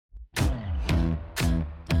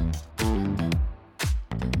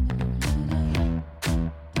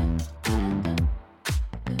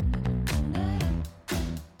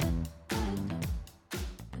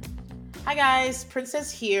Hi guys, Princess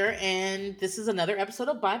here, and this is another episode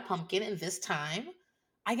of By Pumpkin, and this time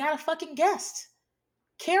I got a fucking guest.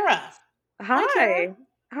 Kara. Hi Kara. Hi.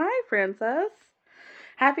 Hi, Princess.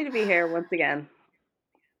 Happy to be here once again.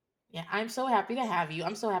 Yeah, I'm so happy to have you.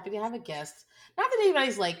 I'm so happy to have a guest. Not that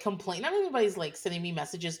anybody's like complaining, not anybody's like sending me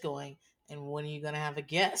messages going, and when are you gonna have a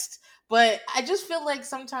guest? But I just feel like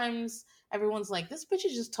sometimes everyone's like, this bitch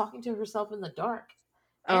is just talking to herself in the dark.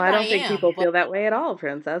 Oh, And I I don't think am, people but feel that way at all,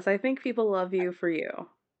 Princess. I think people love you for you.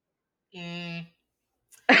 mm,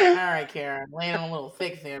 all right, Kara, laying on a little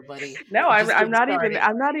thick there, buddy. No, We're I'm just I'm getting not even started.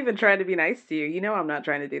 I'm not even trying to be nice to you. You know I'm not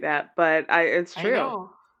trying to do that, but it's I true.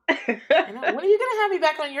 know. I know. When are you going to have me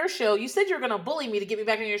back on your show? You said you were going to bully me to get me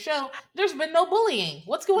back on your show. There's been no bullying.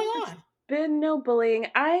 What's going There's on? been no bullying.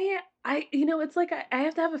 It's like I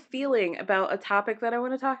have to have a feeling about a topic that I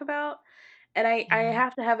want to talk about, and I Mhm.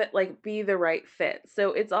 have to have it like be the right fit.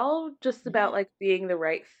 So it's all just about Yeah. like being the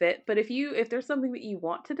right fit. But if there's something that you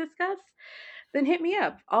want to discuss, then hit me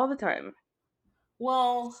up all the time.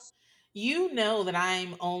 Well, you know that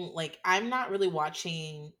I'm not really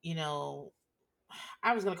watching,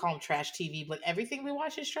 I was going to call them trash TV, but everything we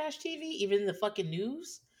watch is trash TV, even the fucking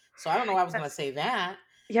news. So I don't know why I was going to say that.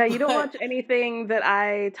 Yeah, you don't But watch anything that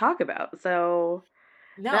I talk about, so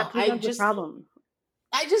no, that presents a problem.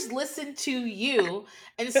 I just listened to you.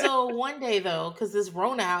 And so one day though, because this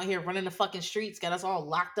Rona out here running the fucking streets got us all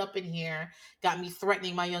locked up in here, got me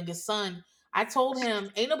threatening my youngest son. I told him,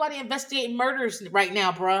 ain't nobody investigating murders right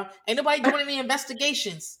now, bruh. Ain't nobody doing any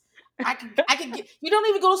investigations. I could get you don't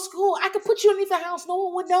even go to school. I could put you underneath the house. No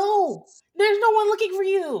one would know. There's no one looking for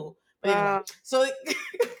you. But anyway, Uh, so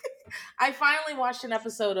I finally watched an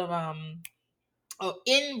episode of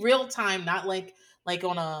in real time, not like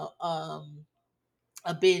on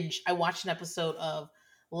a binge. I watched an episode of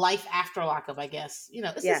Life After Lockup, I guess.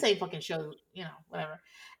 It's the yeah, same fucking show, whatever.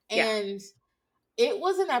 yeah. And it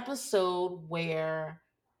was an episode where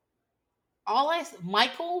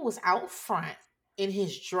Michael was out front in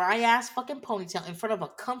his dry ass fucking ponytail in front of a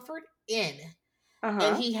Comfort Inn, and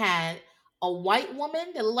Uh-huh. he had a white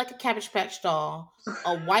woman that looked like a Cabbage Patch doll,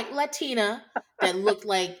 a white Latina that looked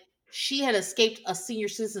like she had escaped a senior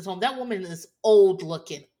citizens home. That woman is old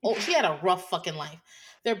looking. Oh, she had a rough fucking life.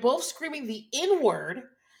 They're both screaming the N word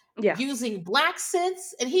Yeah. using black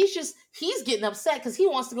scents, and he's getting upset because he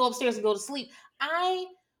wants to go upstairs and go to sleep. I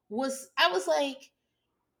was like,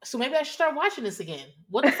 so maybe I should start watching this again.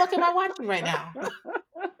 What the fuck am I watching right now?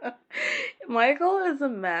 Michael is a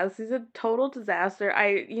mess. He's a total disaster.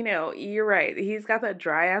 You're right. He's got that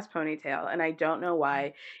dry ass ponytail, and I don't know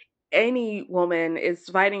why any woman is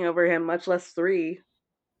fighting over him, much less three.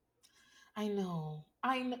 I know.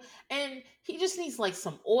 I know. And he just needs like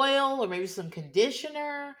some oil or maybe some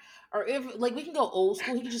conditioner. Or if like we can go old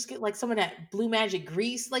school, he can just get like some of that blue magic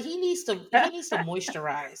grease. Like he needs to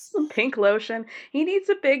moisturize. Some pink lotion. He needs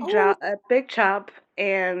a Oh a big chop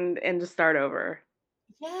and to start over.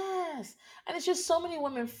 yes. And it's just so many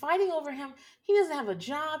women fighting over him. He doesn't have a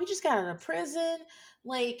job. He just got out of prison.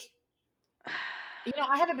 Like,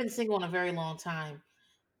 I haven't been single in a very long time.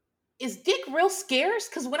 Is dick real scarce?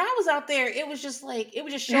 Because when I was out there, it was just like it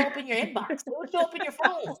would just show up in your inbox. It would show up in your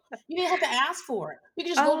phone. You didn't have to ask for it. You could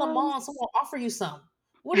just go to the um, mall and someone will offer you some.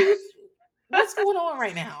 What are you? What's going on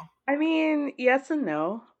right now? I mean, yes and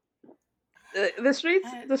no. The streets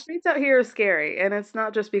I- the streets out here are scary, and it's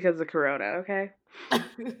not just because of corona, okay?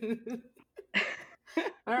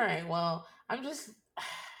 All right. Well, I just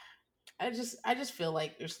feel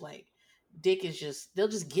like there's like dick is just they'll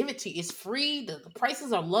just give it to you. It's free. The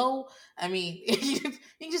prices are low. I mean, you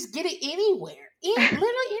can just get it anywhere,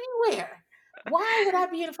 literally anywhere. Why would I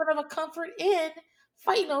be in front of a Comfort Inn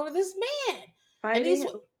fighting over this man? And these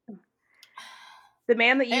Fighting the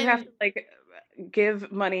man that you have and to, like,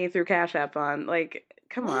 give money through Cash App on, like,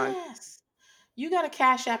 come on. yes, you got to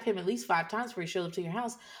cash app him at least 5 times before he shows up to your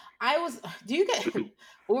house. I was. Do you get?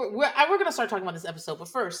 We're gonna start talking about this episode, but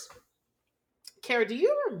first, Kara, do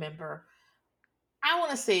you remember? I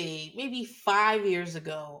want to say maybe 5 years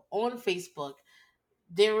ago on Facebook,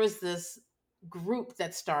 there was this group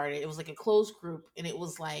that started. It was like a closed group, and it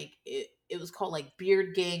was like it was called like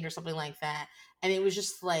Beard Gang or something like that. And it was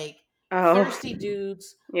just like Oh, thirsty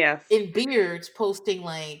dudes yes. in beards posting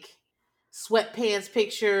like sweatpants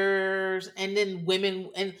pictures, and then women,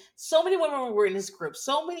 and so many women were in this group.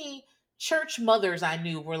 So many church mothers I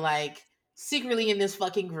knew were like secretly in this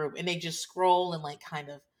fucking group, and they just scroll and like kind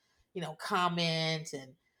of, comment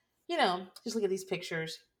and just look at these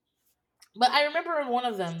pictures. But I remember in one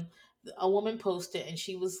of them, a woman posted and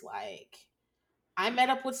she was like, I met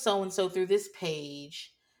up with so and so through this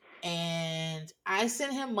page, and I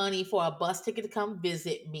sent him money for a bus ticket to come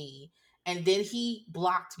visit me. and then he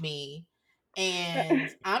blocked me, and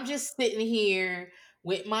I'm just sitting here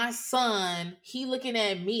with my son. He looking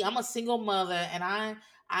at me. I'm a single mother, and I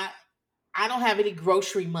I don't have any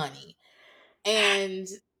grocery money. And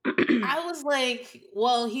I was like,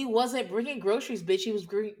 well, he wasn't bringing groceries, bitch. He was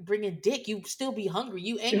bringing dick. You'd still be hungry.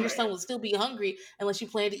 You and your son would still be hungry unless you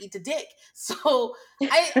plan to eat the dick. So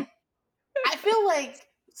I I feel like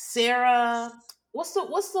Sarah, what's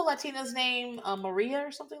the Latina's name? Maria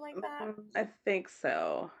or something like that. I think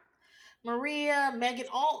so. Maria, Megan,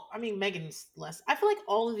 I mean Megan's less. I feel like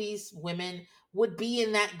all of these women would be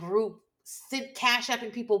in that group, sit cash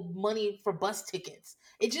apping people money for bus tickets.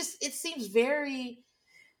 It seems very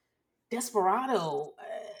desperado.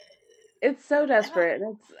 It's so And I, desperate.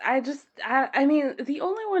 I mean, the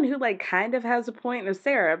only one who like kind of has a point is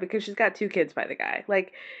Sarah because she's got two kids by the guy. Like,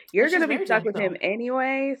 and you're she's gonna be married to stuck him, with him so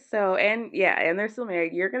anyway. So, and yeah, and they're still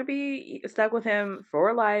married. You're gonna be stuck with him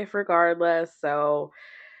for life regardless. So,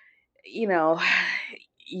 you know,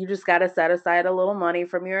 you just got to set aside a little money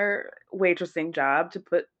from your waitressing job to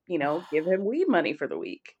give him weed money for the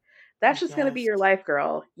week. I That's just going to be guess. your life,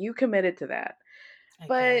 girl. You committed to that. I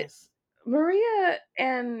But guess. Maria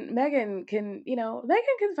and Megan can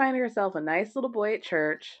find herself a nice little boy at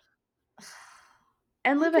church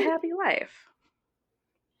and You live a could happy life.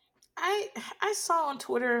 I I saw on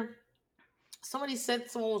Twitter somebody said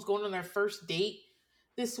someone was going on their first date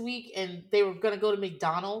this week and they were gonna go to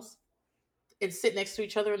McDonald's and sit next to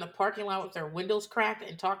each other in the parking lot with their windows cracked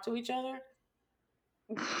and talk to each other.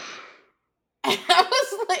 And I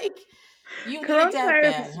was like, you need it that Coronavirus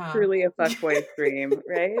bad, is huh? truly a fuckboy's dream,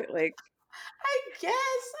 right? Like, I guess.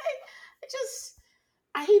 I just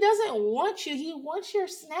he doesn't want you. He wants your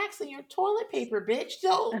snacks and your toilet paper, bitch.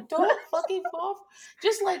 Don't fucking fall.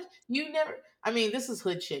 Just like you never. I mean, this is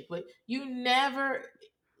hood shit, but you never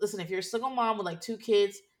listen. If you're a single mom with like two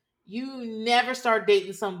kids, you never start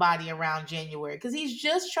dating somebody around January because he's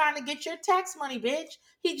just trying to get your tax money, bitch.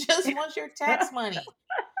 He just wants your tax money.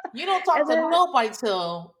 You don't talk and to then nobody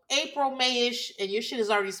till April, Mayish, and your shit is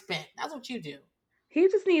already spent. That's what you do. he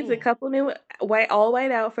just needs a Mm. couple new all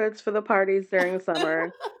white outfits for the parties during the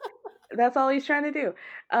summer. That's all he's trying to do.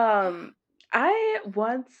 Um, I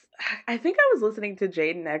once I think I was listening to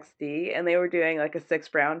Jaden XD and they were doing like a Six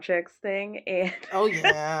Brown Chicks thing and Oh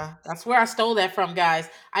yeah, that's where I stole that from, guys.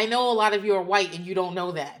 I know a lot of you are white and you don't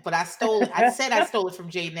know that, but I stole it. I said I stole it from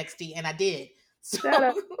Jade NXT, and I did. So shut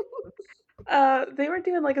up. They were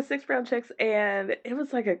doing like a Six Brown Chicks and it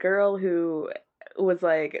was like a girl who was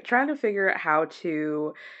like trying to figure out how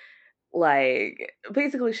to like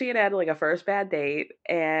basically she had like a first bad date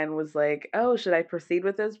and was like, "Oh, should I proceed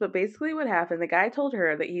with this?" But basically what happened, the guy told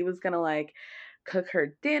her that he was going to like cook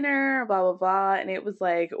her dinner, blah blah blah, and it was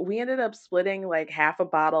like we ended up splitting like half a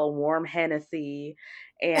bottle warm Hennessy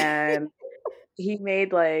and he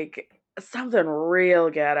made like something real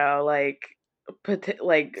ghetto like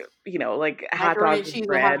like hot macaroni dogs and with cheese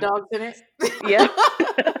with hot bread. dogs in it. Yeah.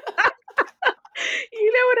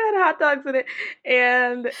 It had hot dogs in it.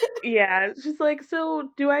 And yeah, she's like, "So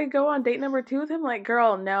do I go on date number 2 with him?" Like,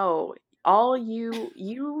 "Girl, no. All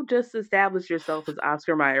you just established yourself as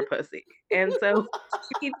Oscar Mayer pussy. And so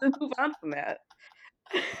you need to move on from that."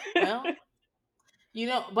 Well,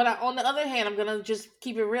 but on the other hand, I'm gonna just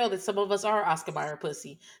keep it real that some of us are Oscar Mayer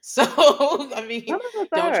pussy. So I Some mean, of us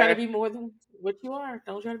don't try to are. be more than what you are.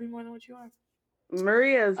 Don't try to be more than what you are.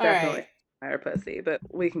 Maria is All definitely right. Mayer pussy, but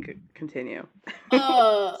we can continue.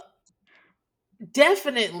 Uh,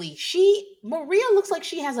 Definitely. Maria looks like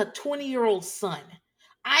she has a 20-year-old son.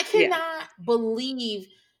 I Yeah. cannot believe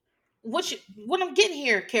what I'm getting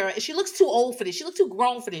here, Kara. She looks too old for this. She looks too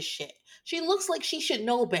grown for this shit. She looks like she should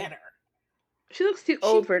know better. She looks too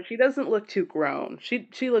old She for it. She doesn't look too grown. She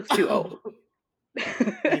looks too old.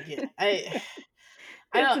 I get I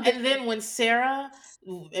It's know. a And difference. then when Sarah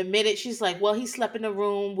admitted, she's like, "Well, he slept in the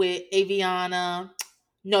room with Aviana."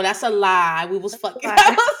 No, that's a lie. We was fucking.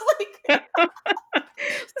 I was like,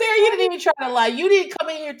 Sarah, you didn't Why even try to lie. You didn't come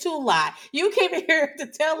in here to lie. You came in here to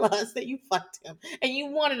tell us that you fucked him, and you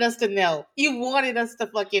wanted us to know. You wanted us to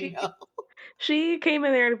fucking she know. she came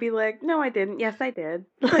in there to be like, "No, I didn't. Yes, I did."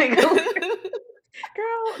 Like,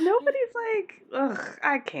 girl, nobody's like, ugh,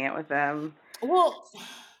 I can't with them. Well,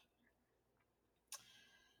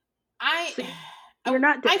 I, So you're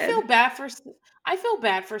not I dead. feel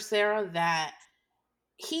bad for Sarah that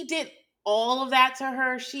he did all of that to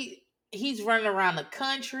her. He's running around the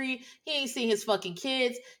country. He ain't seen his fucking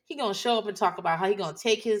kids. He gonna show up and talk about how he gonna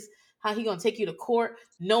take you to court,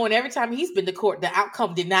 knowing every time he's been to court, the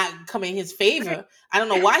outcome did not come in his favor. I don't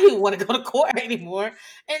know why he would want to go to court anymore.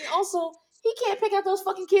 And also, he can't pick out those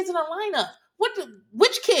fucking kids in a lineup.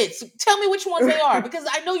 which kids? Tell me which ones they are, because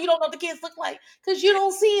I know you don't know what the kids look like because you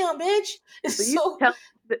don't see them, bitch. But you So, can tell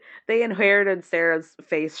that they inherited Sarah's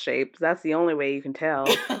face shape. That's the only way you can tell.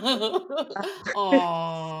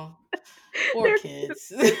 oh, poor They're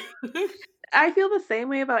kids. I feel the same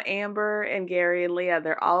way about Amber and Gary and Leah.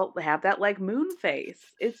 They're all have that like moon face.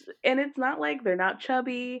 It's not like they're not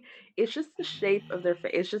chubby. It's just the shape of their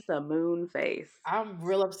face. It's just a moon face. I'm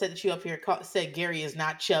real upset that you up here said Gary is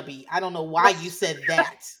not chubby. I don't know why Well, you said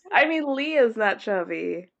that. I mean, Leah's not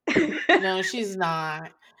chubby. No, she's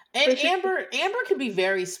not. And But she Amber can be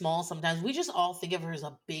very small sometimes. We just all think of her as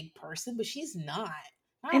a big person, but she's not.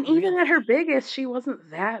 and Not even at her really. biggest, she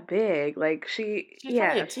wasn't that big. Like She's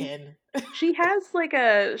probably a 10. she has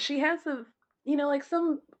a like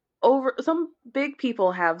some big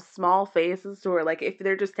people have small faces to where like if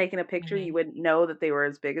they're just taking a picture, you Hmm. wouldn't know that they were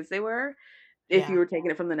as big as they were if you Yeah. were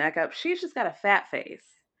taking it from the neck up. She's just got a fat face,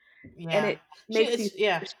 and Yeah. it makes you think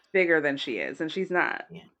Yeah. she's bigger than she is, and she's not.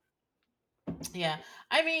 Yeah. Yeah.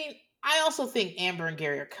 I mean, I also think Amber and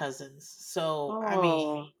Gary are cousins. So, I mean,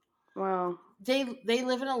 Oh, well, they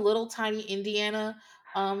live in a little tiny Indiana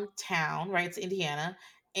town, right? It's Indiana,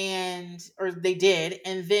 and or they did,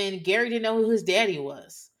 and then Gary didn't know who his daddy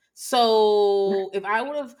was. So if I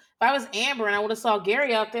was Amber and I would have saw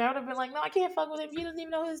Gary out there, I would have been like, no, I can't fuck with him. He doesn't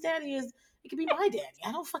even know who his daddy is. He could be my daddy.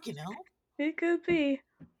 I don't fucking know. it could be.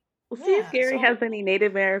 We'll see if Yeah. Gary has So any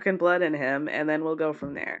Native American blood in him, and then we'll go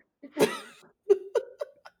from there.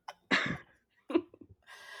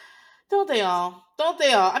 don't they all? Don't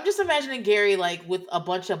they all? I'm just imagining Gary like with a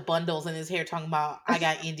bunch of bundles in his hair talking about I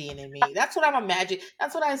got Indian in me. That's what I'm imagining.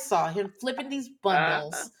 That's what I saw. Him flipping these Uh,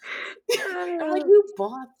 bundles. I'm like, uh, who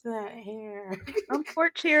bought that hair? I'm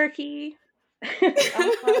Port Cherokee. I'm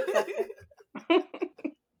from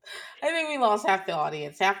I think we lost half the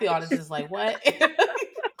audience. Half the audience is like, what?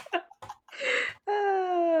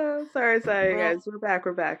 sorry, Well, guys. We're back.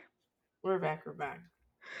 We're back. we're back. We're back.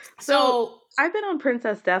 So So I've been on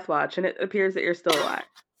Princess Death Watch, and it appears that you're still alive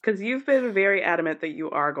because you've been very adamant that you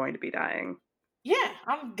are going to be dying. yeah,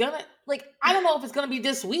 I'm gonna like. I don't know if it's gonna be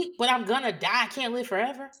this week, but I'm gonna die. I can't live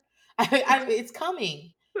forever. It's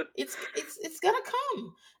coming. It's gonna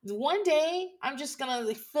come. One day, I'm just gonna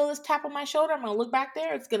like, feel this tap on my shoulder. I'm gonna look back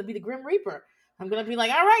there. It's gonna be the Grim Reaper. I'm gonna be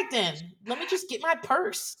like, all right, then. Let me just get my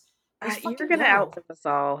purse. Let's You're fucking gonna go. outlive us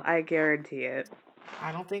all. I guarantee it.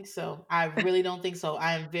 I don't think so. I really don't think so.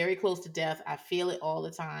 I am very close to death. I feel it all the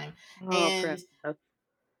time. Oh, And Princess.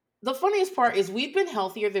 the funniest part is we've been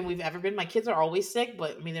healthier than we've ever been. My kids are always sick,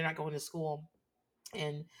 but I mean they're not going to school.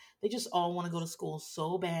 And they just all want to go to school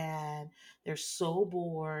so bad. They're so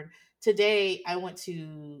bored. Today I went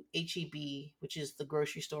to HEB, which is the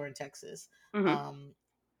grocery store in Texas. Hmm. Um,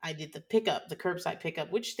 I did the curbside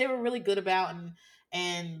pickup, which they were really good about,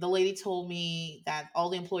 and the lady told me that all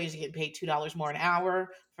the employees are getting paid $2 more an hour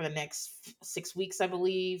for the next 6 weeks, I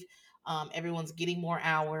believe. Everyone's getting more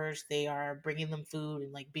hours. They are bringing them food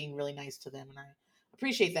and like being really nice to them, and I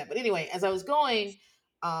appreciate that. But anyway, as I was going,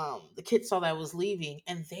 the kids saw that I was leaving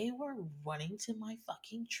and they were running to my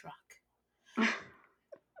fucking truck.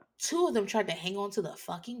 Two of them tried to hang on to the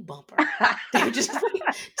fucking bumper. They were just like,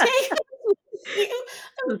 take you.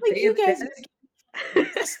 I was like, you Stay guys dead.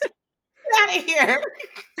 get out of here.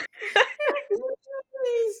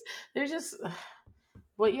 Please. They're just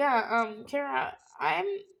but yeah, Kara, I'm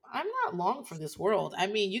not long for this world. I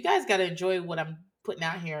mean, you guys gotta enjoy what I'm putting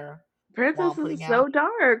out here while Princess I'm putting is out. so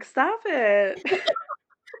dark. Stop it.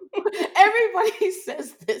 Everybody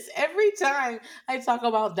says this every time I talk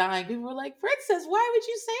about dying. People are like, Princess, why would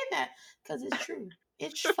you say that? Because it's true.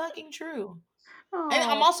 It's fucking true. And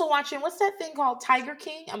I'm Oh, also watching what's that thing called Tiger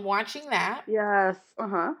King? I'm watching that. yes.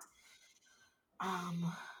 Uh-huh.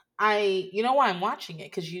 Um, you know why I'm watching it?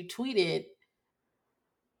 Because you tweeted,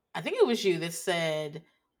 I think it was you that said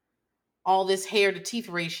all this hair to teeth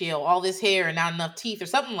ratio, all this hair and not enough teeth, or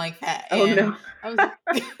something like that. Oh And no. I was,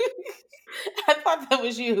 I thought that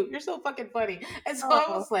was you. You're so fucking funny. And so I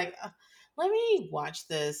Oh. was like, let me watch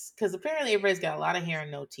this because apparently everybody's got a lot of hair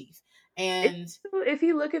and no teeth. If And if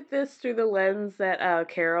you look at this through the lens that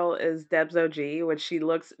Carol is Deb's OG, which she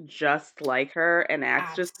looks just like her and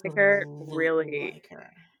acts just like her, absolutely really like her.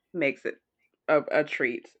 makes it a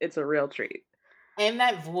treat. It's a real treat. And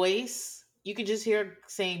that voice, you could just hear her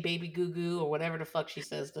saying baby goo goo or whatever the fuck she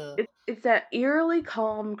says to. It's that eerily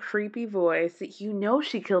calm, creepy voice that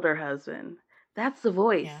she killed her husband. That's the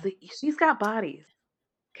voice. Yeah. She's got bodies.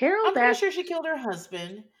 Carol I'm pretty Bad. sure she killed her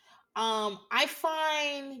husband. I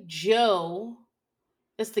find Joe,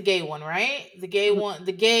 that's the gay one, right? The gay one,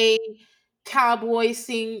 the gay cowboy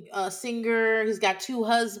singer. He's got two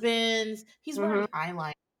husbands. He's Mm-hmm. wearing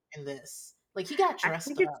eyeliner in this. Like he got I dressed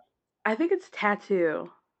think it's up. I think it's tattoo.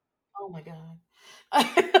 Oh my god.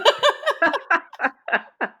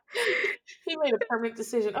 He made a perfect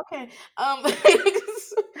decision. Okay. Um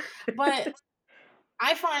but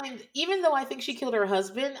I find even though I think she killed her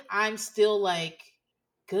husband, I'm still like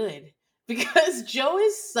good because Joe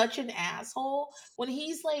is such an asshole when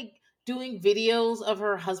he's like doing videos of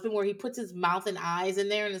her husband where he puts his mouth and eyes in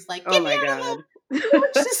there and it's like, Oh "Get me my out of the," god. he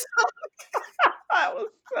looks just That was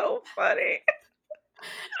so funny.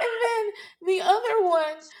 and then the other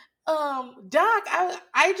one, Doc,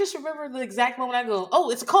 I just remember the exact moment I go, "Oh,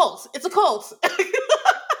 it's a cult. It's a cult."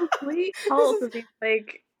 Complete This cult is of these,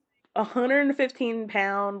 like,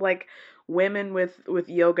 115-pound, like, women with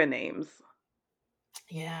yoga names.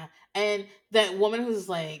 yeah. And that woman who's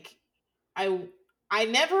like, I I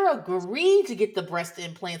never agreed to get the breast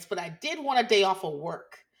implants, but I did want a day off of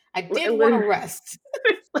work. I did want to Literally, rest.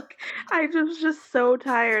 it's like, I was just so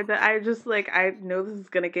tired that I just, like, I know this is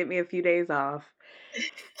gonna get me a few days off.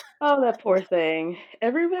 Oh, that poor thing. But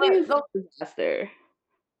Everybody's a disaster.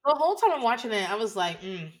 the whole time I'm watching it, I was like,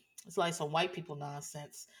 it's like some white people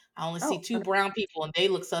nonsense. I only see Oh, two brown people and they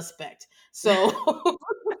look suspect. So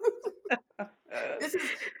this is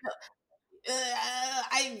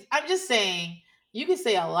I'm just saying you can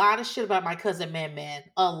say a lot of shit about my cousin Man Man,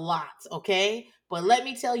 a lot, okay? But let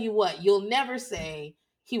me tell you what, you'll never say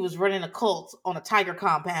he was running a cult on a tiger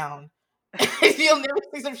compound. You'll never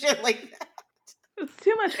see some shit like that. it's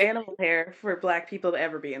too much animal hair for black people to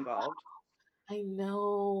ever be involved. I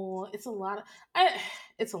know it's a lot.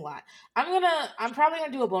 It's a lot. I'm probably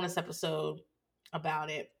gonna do a bonus episode about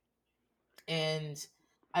it, and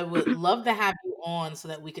I would love to have you on so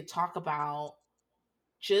that we could talk about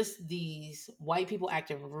just these white people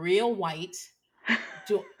acting real white.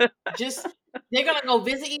 Do just they're gonna go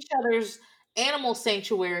visit each other's animal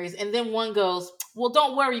sanctuaries, and then one goes, "Well,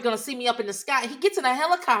 don't worry, you're gonna see me up in the sky." He gets in a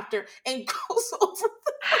helicopter and goes over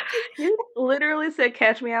the fucking. He literally said,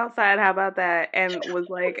 "Catch me outside, how about that?" And was,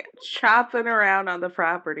 like, chopping around on the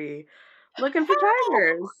property looking for How?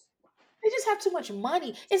 tigers. They just have too much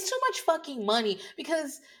money. It's too much fucking money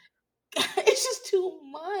because it's just too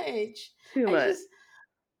much. Too I much. just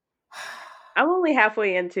I'm only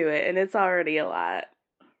halfway into it, and it's already a lot.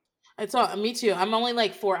 it's all me too. I'm only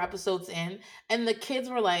like 4 episodes in, and the kids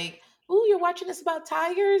were like, "Ooh, you're watching this about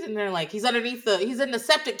tigers?" And they're like, he's in the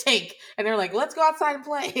septic tank," and they're like, "Let's go outside and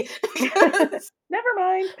play." Because Never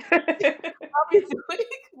mind. mommy's doing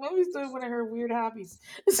mommy's doing one of her weird hobbies.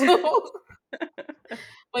 So,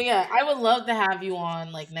 but yeah, I would love to have you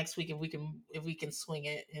on like next week if we can swing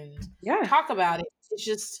it and Yeah, talk about it. It's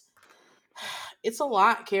just it's a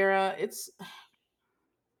lot, Kara. It's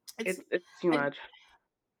it's too I much.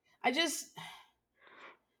 I just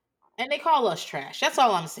and they call us trash. That's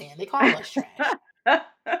all I'm saying. They call us trash.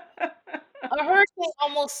 A hurricane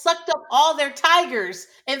almost sucked up all their tigers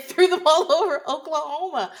and threw them all over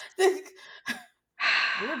Oklahoma.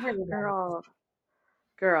 We're bringing that. Girl,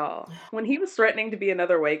 girl. When he was threatening to be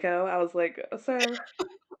another Waco, I was like, "Sir,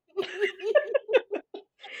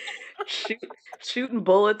 shoot shooting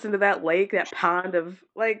bullets into that lake, that pond of,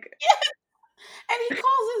 like." And he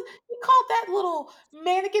called that little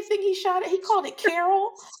mannequin thing he shot at. He called it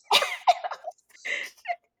Carol.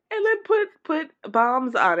 And then put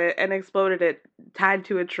bombs on it and exploded it tied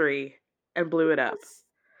to a tree and blew it up. Yes.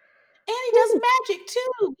 And he does Woo. magic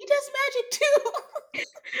too. He does magic too.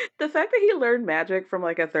 The fact that he learned magic from,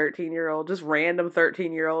 like, a 13-year-old, just random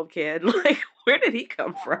 13-year-old kid, like, where did he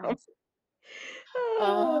come from? Ah.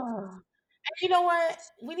 Oh. You know what?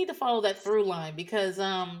 We need to follow that through line because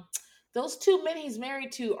those two men he's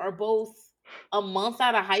married to are both a month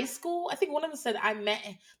out of high school. I think one of them said I met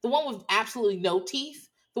the one with absolutely no teeth.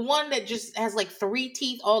 The one that just has like three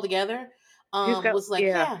teeth altogether He's got was like,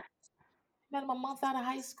 yeah. yeah, I met him a month out of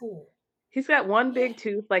high school. He's got one Yeah. big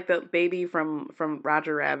tooth like the baby from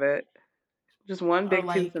Roger Rabbit. Just one Or big tooth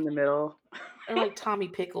like in the middle. Tommy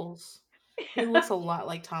Pickles. He Yeah. looks a lot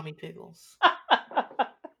like Tommy Pickles.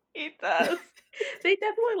 He does. They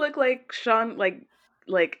definitely look like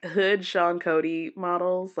like hood Sean Cody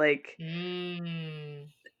models, like, Mm.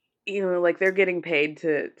 like they're getting paid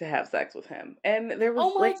to have sex with him. And there Oh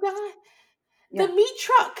was my like god. The yeah. meat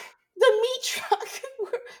truck. The meat truck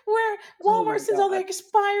where Oh Walmart my sends all the god.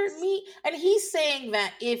 expired meat. And he's saying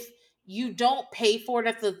that if you don't pay for it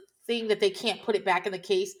at the thing that they can't put it back in the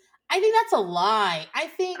case. I think that's a lie. I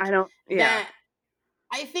don't yeah. That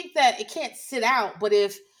I think that it can't sit out, but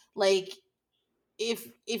if like if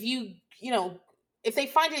you know if they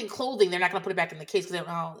find it in clothing, they're not going to put it back in the case because they don't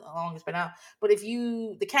know how long it's been out. But if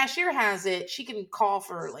the cashier has it, she can call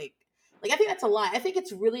for like I think that's a lie. I think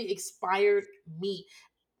it's really expired meat.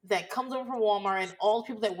 that comes over from Walmart, and all the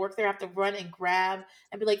people that work there have to run and grab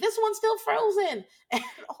and be like, "This one's still frozen." And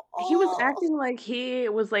He was oh, acting like he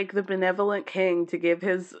was like the benevolent king to give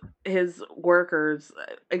his workers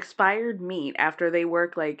expired meat after they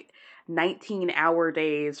work like 19-hour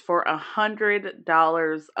days for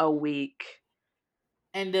 $100 a week.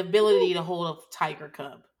 and the Woo. ability to hold a tiger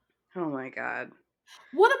cub. Oh my god.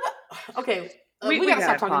 What about? Okay, We we we gotta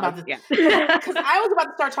stop gotta talking pause. about this Yeah. because I was about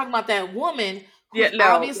to start talking about that woman Yeah, who's no,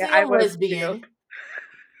 yeah, obviously a I was too. lesbian,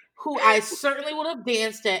 who I certainly would have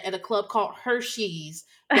danced at a club called Hershey's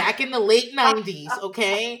back in the late 90s.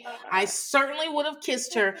 Okay, I certainly would have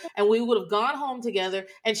kissed her, and we would have gone home together,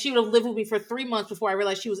 and she would have lived with me for 3 months before I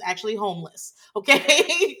realized she was actually homeless.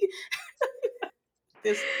 Okay,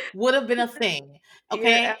 this would have been a thing. You're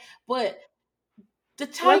Okay, but the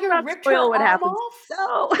let's tiger not ripped spoil her what arm happens. off.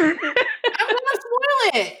 No. I'm gonna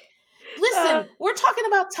spoil it. Uh, Listen, we're talking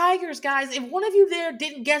about tigers, guys. If one of you there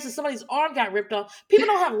didn't guess that somebody's arm got ripped off, people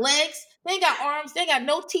don't have legs, they ain't got arms, they ain't got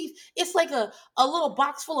no teeth. It's like a little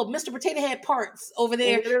box full of Mr. Potato Head parts over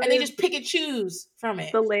there, and they literally just pick and choose from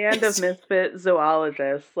it. the land of It's misfit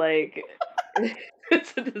zoologists. Like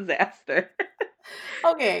it's a disaster.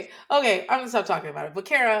 okay. I'm gonna stop talking about it. But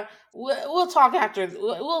Kara, we'll talk after.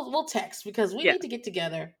 We'll text because we Yeah. need to get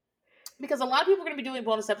together. Because a lot of people are going to be doing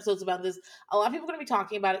bonus episodes about this. A lot of people are going to be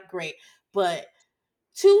talking about it. Great, but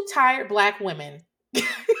two tired black women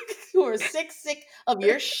who are sick of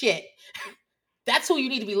your shit. That's who you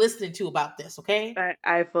need to be listening to about this, okay?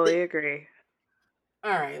 I fully agree.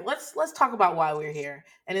 All right, let's talk about why we're here.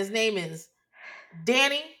 And his name is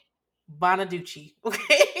Danny Bonaducci,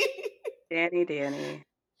 okay? Danny.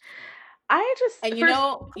 I just And first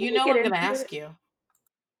before you we know get what I'm gonna into it, ask you.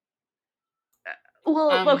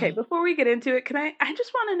 well, okay, Um, before we get into it, can I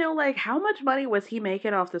just want to know like how much money was he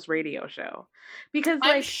making off this radio show? Because I'm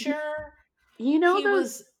like sure you know he those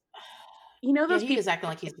was. you know Yeah, those he people is acting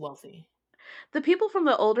like he's wealthy, the people from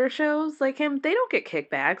the older shows like him, they don't get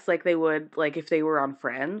kickbacks like they would like if they were on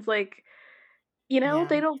Friends. Like, yeah.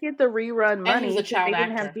 they don't get the rerun And he was money a because child they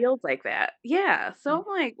didn't have actor. deals like that. Yeah. So Yeah.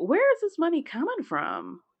 I'm like, where is this money coming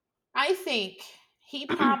from? I think he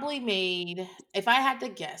probably made, if I had to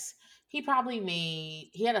guess, he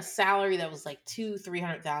had a salary that was like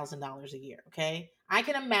 $300,000 a year. Okay, I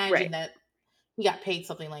can Right. imagine that he got paid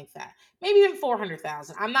something like that, maybe even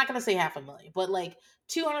 400,000. I'm not gonna say 500,000, but like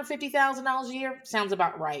 $250,000 a year sounds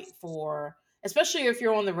about right for, especially if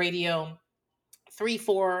you're on the radio 3,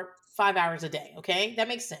 4, 5 hours a day. Okay, that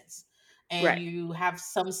makes sense, and Right. you have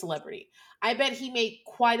some celebrity. I bet he made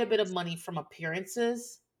quite a bit of money from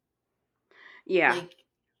appearances, Yeah. like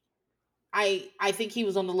I think he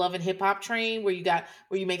was on the Love and Hip Hop train where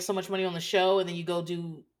you make so much money on the show and then you go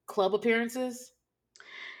do club appearances.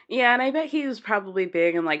 Yeah, and I bet he was probably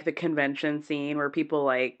big in like the convention scene where people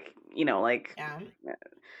like, Yeah, yeah.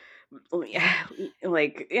 yeah,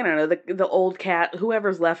 like, the old cat,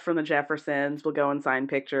 whoever's left from the Jeffersons will go and sign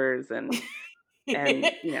pictures and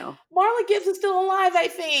Marla Gibbs is still alive, I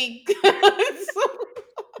think.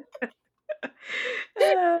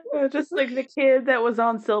 just like the kid that was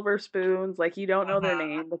on Silver Spoons, like you don't know their Uh-huh.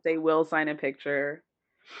 name, but they will sign a picture.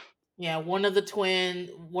 Yeah, one of the twins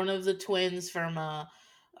from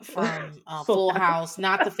Full Full House. House,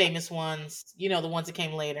 not the famous ones, the ones that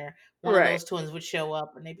came later. One of Right. those twins would show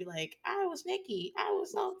up and they'd be like, "I was Nikki, I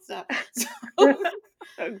was so so."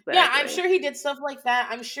 So yeah, I'm Exactly. sure he did stuff like that.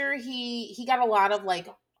 I'm sure he got a lot of like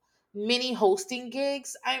mini hosting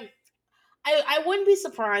gigs. I wouldn't be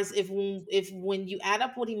surprised if when you add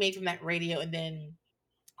up what he made from that radio and then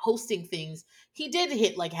hosting things, he did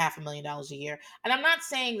hit like $500,000 a year. And I'm not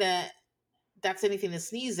saying that that's anything to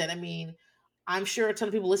sneeze at. I mean, I'm sure a ton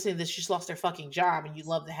of people listening to this just lost their fucking job, and you'd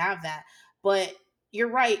love to have that. But you're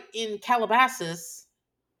right. In Calabasas,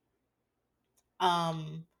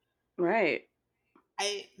 um, Right.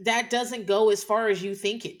 I that doesn't go as far as you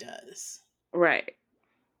think it does. Right.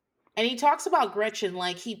 And he talks about Gretchen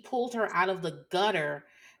like he pulled her out of the gutter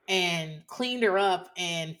and cleaned her up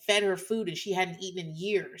and fed her food and she hadn't eaten in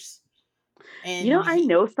years. And I he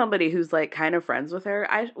know somebody who's like kind of friends with her.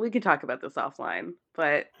 I We could talk about this offline,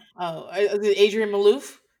 but oh, is it Adrian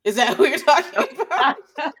Malouf? Is that who you're talking about?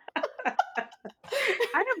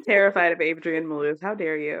 I am terrified of Adrienne Maloof. How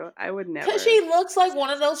dare you? I would Cause never. she looks like one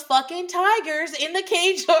of those fucking tigers in the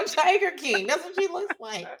cage of Tiger King. That's what she looks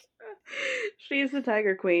like. She's the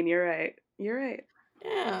Tiger Queen. You're right. You're right.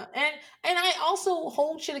 Yeah, and I also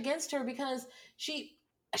hold shit against her because she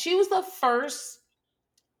she was the first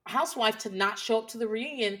housewife to not show up to the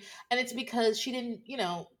reunion, and it's because she didn't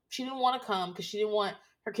want to come because she didn't want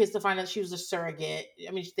her kids to find out she was a surrogate.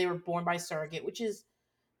 I mean, they were born by surrogate, which is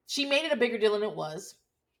she made it a bigger deal than it was.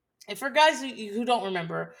 And for guys who don't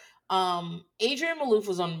remember, Adrienne Maloof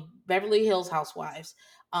was on Beverly Hills Housewives.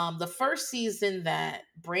 The first season that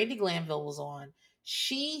Brandy Glanville was on,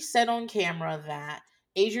 she said on camera that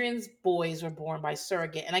Adrienne's boys were born by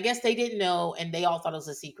surrogate. And I guess they didn't know and they all thought it was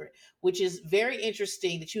a secret, which is very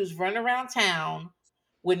interesting that she was running around town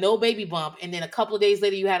with no baby bump. And then a couple of days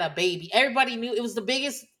later, you had a baby. Everybody knew it was the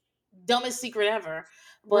biggest, dumbest secret ever.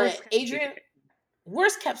 Worst But kept Adrienne, secret.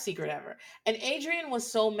 worst kept secret ever. And Adrienne was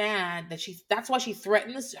so mad that that's why she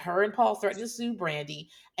threatened this, her and Paul threatened to sue Brandy.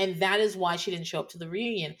 And that is why she didn't show up to the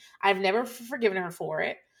reunion. I've never forgiven her for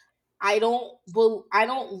it. I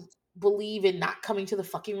don't believe in not coming to the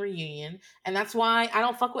fucking reunion. And that's why I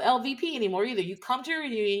don't fuck with LVP anymore either. You come to a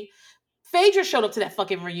reunion. Phaedra showed up to that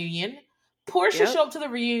fucking reunion. Portia Yep. showed up to the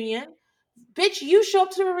reunion. Bitch, you show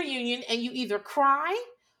up to the reunion and you either cry,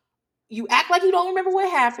 you act like you don't remember what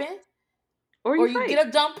happened, Or you or you fight. get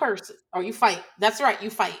a dumb person, or you fight. That's right, you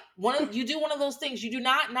fight. You do one of those things. You do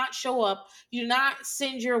not show up. You do not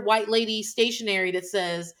send your white lady stationery that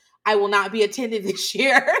says I will not be attending this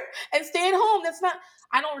year and stay at home. That's not.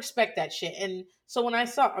 I don't respect that shit. And so when I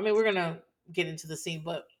saw, I mean, we're gonna get into the scene,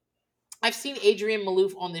 but I've seen Adrienne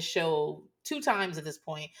Maloof on this show 2 times at this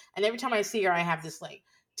point, and every time I see her, I have this like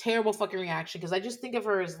terrible fucking reaction because I just think of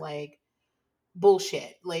her as like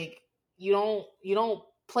bullshit. Like you don't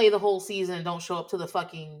play the whole season and don't show up to the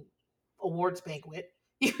fucking awards banquet.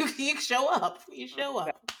 You show up. You show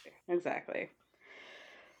up. Exactly.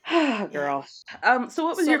 Yeah. Girl. So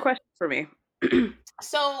what was your So question for me?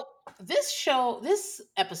 so this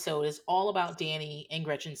episode is all about Danny and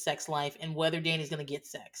Gretchen's sex life and whether Danny's gonna get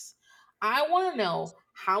sex. I want to know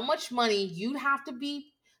how much money you'd have to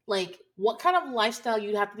be like, what kind of lifestyle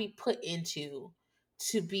you'd have to be put into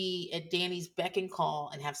to be at Danny's beck and call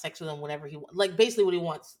and have sex with him whenever he wants. Like basically what he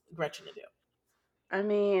wants Gretchen to do. I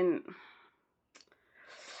mean,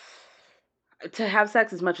 to have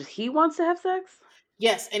sex as much as he wants to have sex?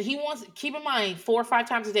 Yes, and he wants, keep in mind 4 or 5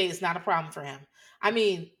 times a day is not a problem for him. I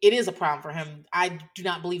mean, it is a problem for him. I do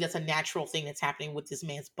not believe that's a natural thing that's happening with this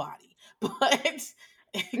man's body. But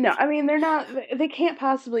No, I mean, they're not, they can't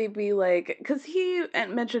possibly be like, because he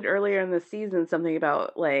mentioned earlier in the season something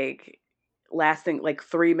about like lasting like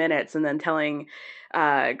 3 minutes and then telling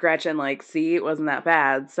Gretchen, like, see, it wasn't that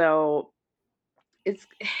bad. So it's,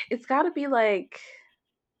 it's got to be like,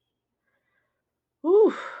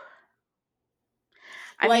 ooh,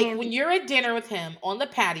 I like mean, when you're at dinner with him on the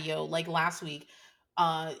patio, like last week,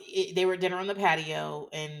 they were at dinner on the patio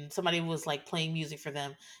and somebody was like playing music for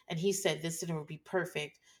them, and he said this dinner would be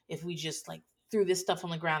perfect if we just like threw this stuff on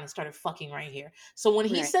the ground and started fucking right here. So when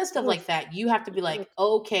he right. says stuff like that, you have to be like,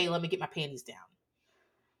 okay, let me get my panties down.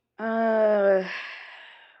 Uh,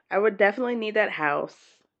 I would definitely need that house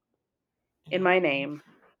in my Mhm. name,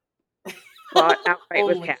 bought outright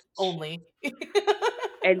with only, cash. only.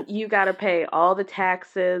 And you gotta pay all the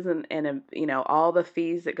taxes and, you know, all the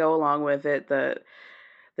fees that go along with it, the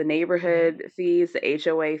Mhm. neighborhood fees, the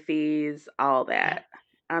HOA fees, all Yep. that.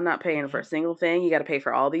 I'm not paying for a Mhm. single thing. You gotta pay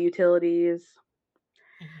for all the utilities.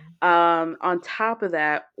 Mhm. On top of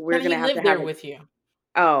that, we're Can he gonna have to live have there a with you?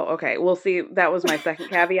 oh, okay. Well, see, that was my second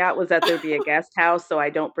caveat was that there'd be a guest house, so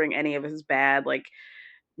I don't bring any of his bad, like,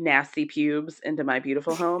 nasty pubes into my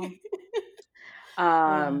beautiful home.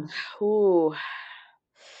 Um, Ugh. ooh,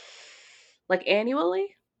 like annually?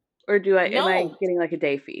 Or do I am I No, getting like a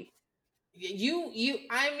day fee?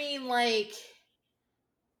 I mean, like,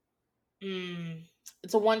 mm,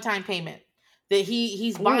 it's a one-time payment that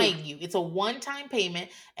he's Ooh, buying you. It's a one-time payment,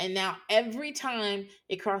 and now every time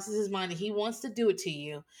it crosses his mind that he wants to do it to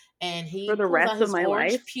you, and for he the pulls out rest of his my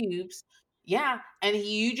orange life? pubes, yeah, and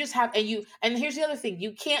you just have, and here's the other thing: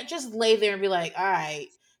 you can't just lay there and be like, all right.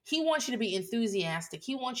 He wants you to be enthusiastic.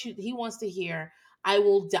 He wants to hear, "I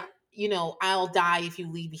will die." I'll die if you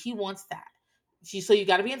leave me. He wants that. So you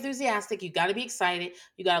got to be enthusiastic. You got to be excited.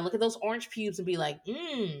 You got to look at those orange pubes and be like,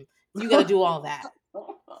 you got to do all that.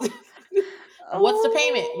 What's the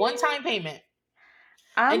payment? One Oh, time payment.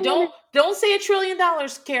 And I'm gonna don't say $1 trillion,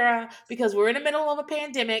 Kara, because we're in the middle of a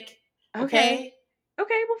pandemic. okay. Okay.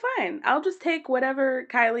 Okay, well, fine. I'll just take whatever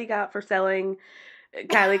Kylie got for selling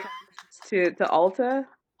Kylie Cosmetics to Ulta.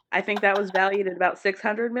 I think that was valued at about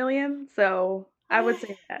 600 million, so I would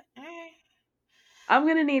say that. I'm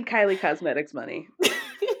gonna need Kylie Cosmetics money.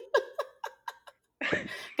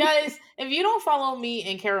 Guys, if you don't follow me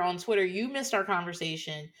and Kara on Twitter, you missed our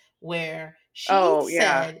conversation where she Oh,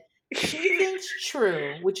 yeah. said she thinks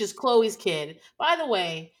True, which is Chloe's kid. By the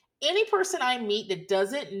way, any person I meet that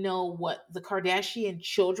doesn't know what the Kardashian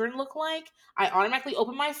children look like, I automatically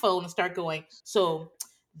open my phone and start going, so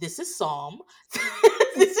this is Psalm,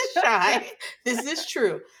 this is Shy, this is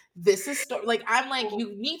True. This is like I'm like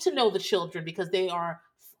you need to know the children because they are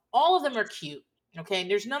all of them are cute. Okay,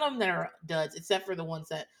 and there's none of them that are duds except for the ones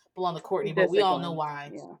that belong to Courtney. But we Sadistic all know ones.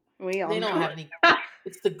 why. Yeah. We all They don't know. have any.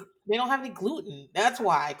 It's they don't have any gluten. That's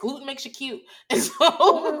why gluten makes you cute. And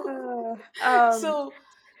so, um, so,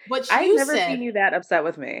 but I've you never seen said, you that upset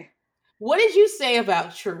with me. what did you say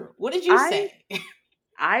about True? What did you I say?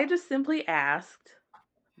 I just simply asked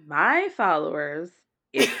my followers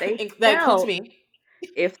if they That includes felt me.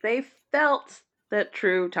 if they felt that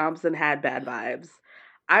True Thompson had bad vibes.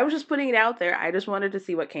 I was just putting it out there. I just wanted to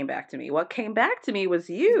see what came back to me. What came back to me was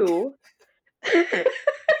you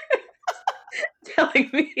telling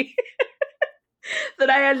me that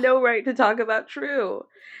I had no right to talk about True.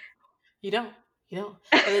 You don't. You don't.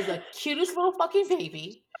 That is the cutest little fucking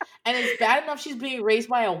baby. And it's bad enough she's being raised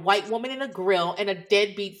by a white woman in a grill and a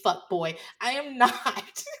deadbeat fuck boy. I am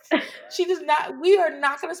not. She does not. We are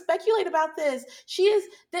not going to speculate about this. She is.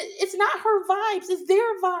 That it's not her vibes. It's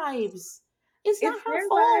their vibes. It's not It's her their vibes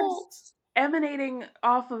fault. emanating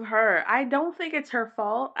off of her. I don't think it's her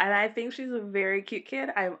fault, and I think she's a very cute kid.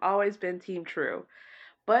 I've always been team True.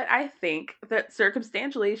 But I think that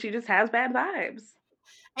circumstantially she just has bad vibes.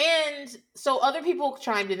 And so other people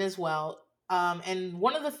chimed in as well. And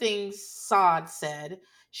one of the things Saad said,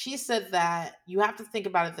 she said that you have to think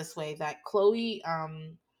about it this way: that Chloe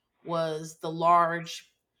was the large.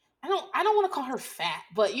 I don't want to call her fat,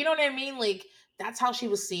 but you know what I mean. Like that's how she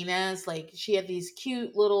was seen as. Like she had these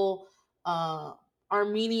cute little uh,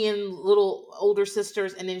 Armenian little older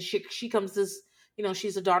sisters, and then she comes this.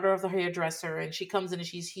 She's a daughter of the hairdresser, and she comes in and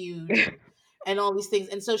she's huge and all these things.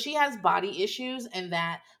 And so she has body issues, and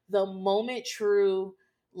that the moment True,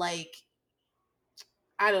 like,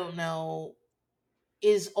 I don't know,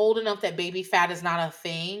 is old enough that baby fat is not a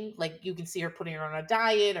thing, like you can see her putting her on a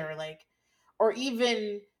diet or like, or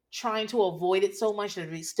even trying to avoid it so much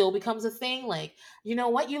that it still becomes a thing. Like, you know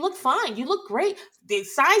what? You look fine. You look great. The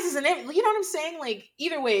sizes and everything. You know what I'm saying? Like,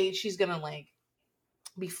 either way, she's gonna like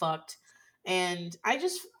be fucked. And I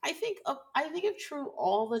think of True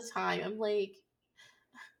all the time. I'm like,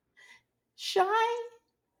 Shy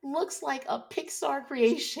looks like a Pixar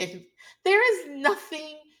creation. There is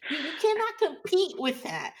nothing you cannot compete with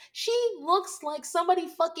that. She looks like somebody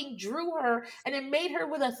fucking drew her and then made her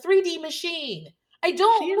with a 3D machine. I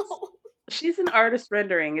don't She's know. she's an artist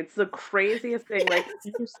rendering. It's the craziest thing. Like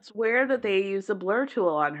Yes. you swear that they use a blur tool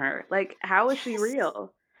on her. Like how is she Yes.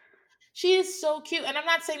 real? She is so cute. And I'm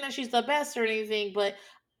not saying that she's the best or anything, but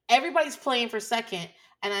everybody's playing for second.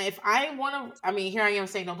 And if I want to, I mean, here I am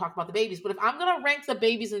saying don't talk about the babies, but if I'm going to rank the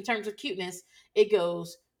babies in terms of cuteness, it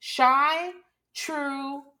goes Shy,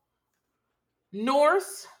 True,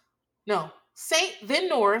 North, no, Saint, then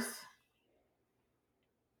North.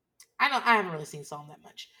 I haven't really seen Psalm that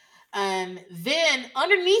much. And then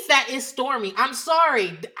underneath that is Stormy. I'm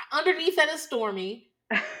sorry. Underneath that is Stormy.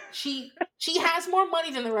 She has more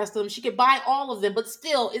money than the rest of them. She could buy all of them, but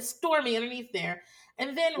still it's Stormy underneath there.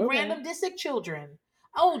 And then Okay. random Disick children.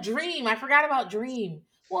 Oh, Dream. I forgot about Dream.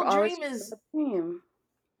 For Well, always the team.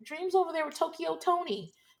 Dream's over there with Tokyo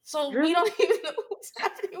Tony. So we Dream. don't even know what's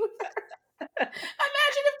happening with her.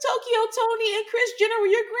 Imagine if Tokyo Tony and Chris Jenner were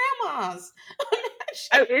your grandmas.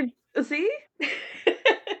 I, see?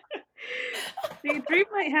 See, Dream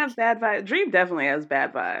might have bad vibes. Dream definitely has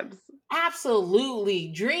bad vibes.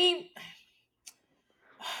 Absolutely. Dream.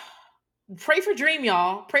 Pray for Dream,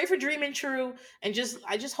 y'all. Pray for Dream and True. And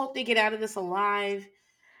I just hope they get out of this alive.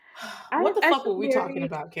 I What the I fuck feel were we talking very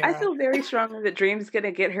about, I Kara? feel very strongly that Dream's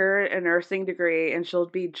gonna get her a nursing degree and she'll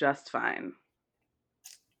be just fine.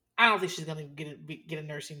 I don't think she's gonna get a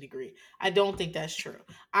nursing degree. I don't think that's true.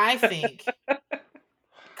 I think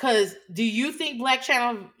because do you think Black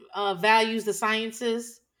China values the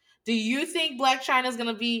sciences? Do you think Black China is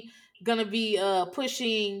gonna be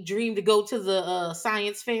pushing Dream to go to the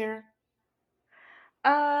science fair?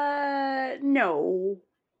 No.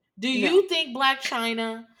 Do No. you think Black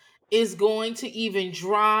China is going to even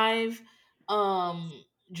drive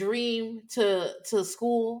Dream to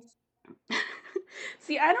school?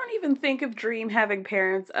 See, I don't even think of Dream having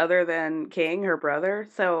parents other than King, her brother,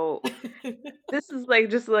 so this is, like,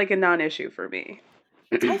 just, like, a non-issue for me.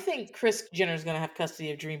 I think Chris Jenner is gonna have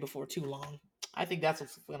custody of Dream before too long. I think that's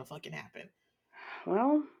what's gonna fucking happen.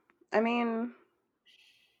 Well, I mean,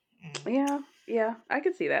 Mm. yeah, I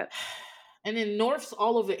could see that. And then North's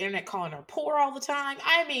all over the internet calling her poor all the time.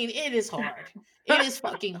 I mean, it is hard. It is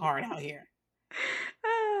fucking hard out here.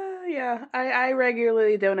 Yeah, I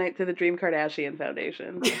regularly donate to the Dream Kardashian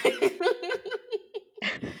Foundation.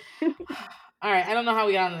 All right, I don't know how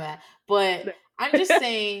we got onto that, but I'm just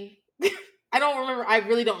saying. I don't remember. I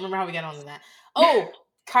really don't remember how we got onto that. Oh,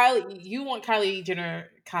 Kylie, you want Kylie Jenner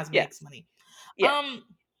cosmetics Yes. money. Yes. Um,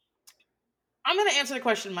 I'm gonna answer the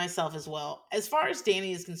question myself as well. As far as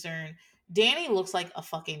Danny is concerned, Danny looks like a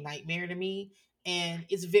fucking nightmare to me, and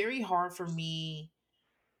it's very hard for me.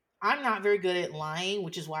 I'm not very good at lying,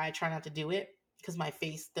 which is why I try not to do it because my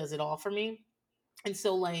face does it all for me. And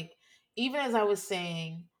so, like, even as I was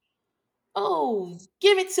saying, "Oh,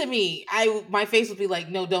 give it to me," I my face would be like,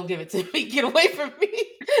 "No, don't give it to me. Get away from me."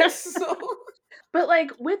 So But,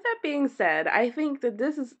 like, with that being said, I think that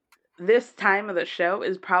this time of the show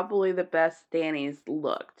is probably the best Danny's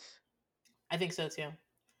looked. I think so too.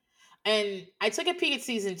 And I took a peek at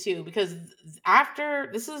season two because after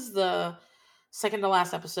this is the second to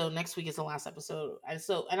last episode. Next week is the last episode,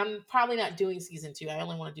 and I'm probably not doing season two. I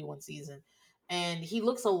only want to do one season, and he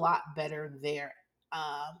looks a lot better there.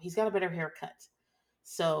 He's got a better haircut,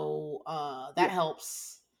 so that Yeah.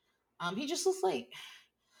 helps. He just looks like,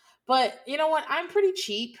 but you know what? I'm pretty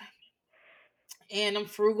cheap and I'm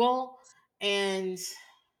frugal, and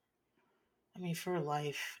I mean for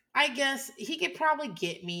life, I guess he could probably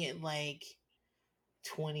get me at like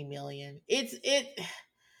 20 million. It's it.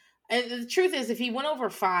 And the truth is, if he went over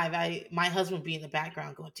five, my husband would be in the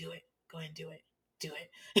background going, "Do it, go ahead and do it, do it,"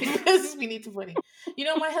 because we need the money. You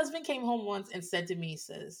know, my husband came home once and said to me, he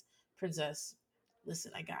 "says Princess,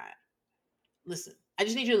 listen, listen. I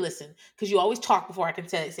just need you to listen because you always talk before I can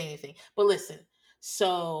say anything. But listen,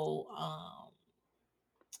 so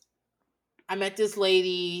I met this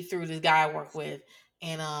lady through this guy I work with,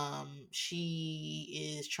 and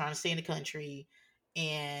she is trying to stay in the country.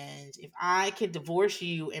 And if I could divorce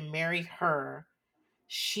you and marry her,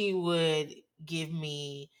 she would give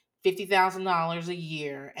me $50,000 a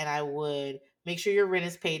year, and I would make sure your rent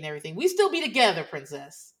is paid and everything. We still be together,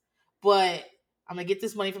 princess, but I'm gonna get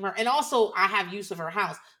this money from her, and also I have use of her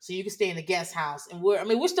house, so you can stay in the guest house. And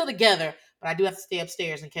we're still together, but I do have to stay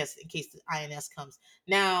upstairs in case the INS comes.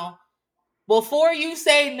 Now, before you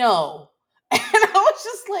say no, and I was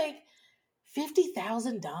just like,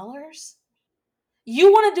 $50,000?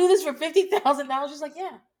 You want to do this for $50,000? She's like,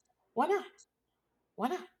 yeah, why not? Why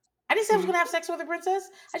not? I didn't say I was Mm. gonna have sex with a princess.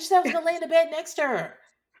 I just said I was gonna lay in the bed next to her.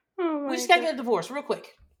 Oh We my just gotta god. get a divorce real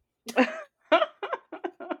quick.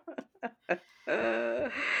 Uh,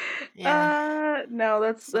 Yeah.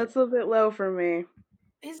 no, So that's a bit low for me.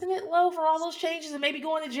 isn't it low for all those changes and maybe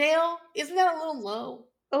going to jail? Isn't that a little low?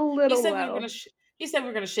 A He little said we were low. gonna. He said we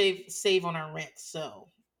are gonna save on our rent. So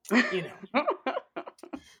you know.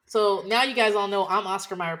 So now you guys all know I'm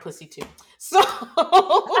Oscar Mayer pussy too. So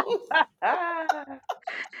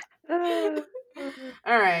Uh,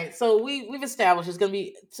 all right. So we've established it's gonna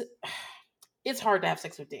be. It's hard to have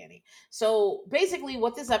sex with Danny. So basically,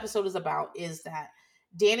 what this episode is about is that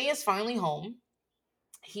Danny is finally home.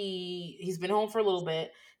 He's been home for a little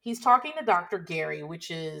bit. He's talking to Dr. Gary,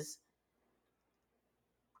 which is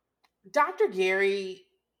Dr. Gary.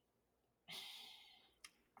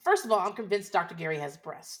 First of all, I'm convinced Dr. Gary has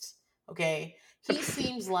breasts. Okay. He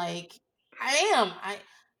seems like I am.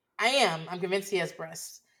 I am. I'm convinced he has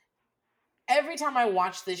breasts. Every time I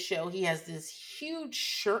watch this show, he has this huge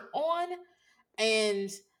shirt on, and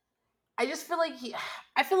I just feel like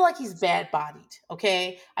I feel like he's bad bodied.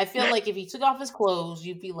 Okay. I feel like if he took off his clothes,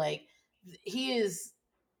 you'd be like, he is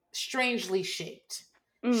strangely shaped.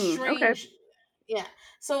 okay. Strange. Yeah.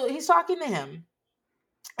 So he's talking to him,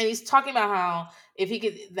 and he's talking about how if he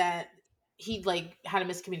could that he like had a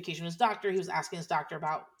miscommunication with his doctor. He was asking his doctor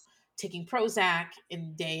about taking Prozac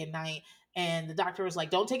in day and night, and the doctor was like,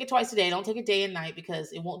 "Don't take it twice a day. Don't take it day and night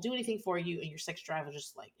because it won't do anything for you, and your sex drive will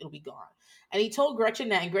just like it'll be gone." And he told Gretchen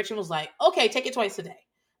that, and Gretchen was like, "Okay, take it twice a day."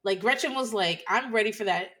 Like Gretchen was like, "I'm ready for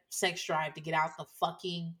that sex drive to get out the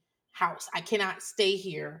fucking house. I cannot stay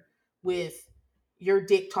here with your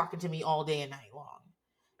dick talking to me all day and night long."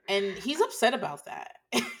 And he's upset about that.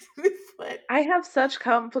 But I have such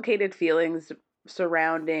complicated feelings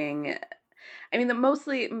surrounding. I mean,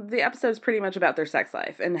 the episode is pretty much about their sex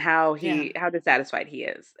life and yeah. how dissatisfied he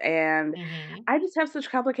is, and Hmm. I just have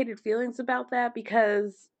such complicated feelings about that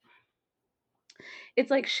because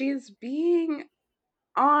it's like she's being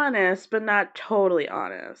honest, but not totally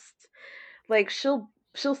honest. Like she'll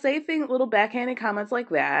say little backhanded comments like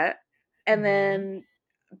that, and Hmm. then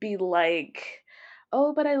be like,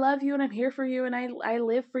 "Oh, but I love you and I'm here for you and I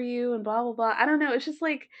live for you and blah blah blah." I don't know. It's just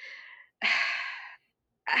like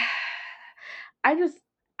I just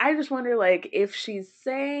I just wonder like if she's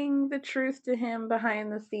saying the truth to him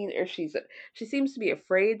behind the scenes or she seems to be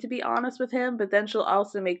afraid to be honest with him, but then she'll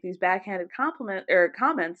also make these backhanded compliment or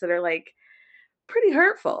comments that are like pretty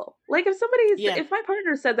hurtful. Like Yeah. if my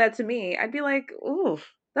partner said that to me, I'd be like, "Ooh,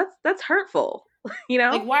 that's hurtful." You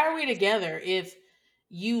Like, know? why are we together if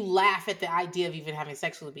you laugh at the idea of even having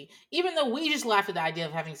sex with me. Even though we just laughed at the idea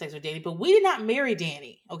of having sex with Danny, but we did not marry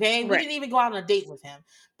Danny. Okay, we Right. didn't even go out on a date with him.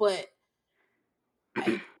 But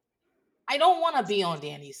I I don't want to be on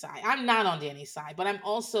Danny's side. I'm not on Danny's side, but I'm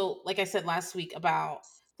also, like I said last week about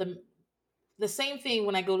the the same thing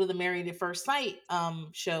when I go to the Married at First Sight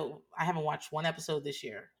show. I haven't watched one episode this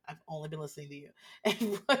year. I've only been listening to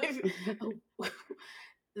you.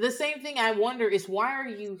 The same thing I wonder is, why are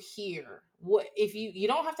you here? What if you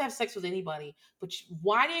don't have to have sex with anybody, but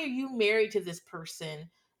why are you married to this person,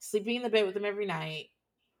 sleeping in the bed with them every night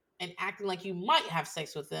and acting like you might have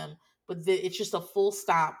sex with them, but it's just a full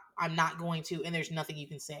stop. I'm not going to, and there's nothing you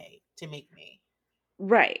can say to make me.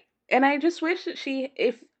 Right. And I just wish that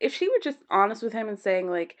if she were just honest with him and saying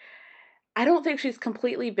like, I don't think she's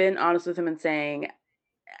completely been honest with him and saying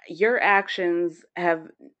your actions have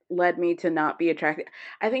led me to not be attracted.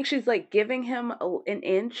 I think she's like giving him an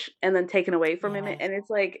inch and then taking away from him, Yes. and it's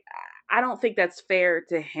like I don't think that's fair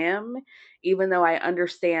to him, even though I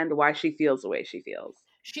understand why she feels the way she feels.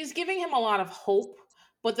 She's giving him a lot of hope,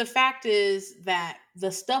 but the fact is that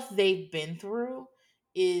the stuff they've been through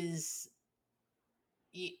is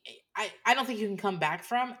I don't think you can come back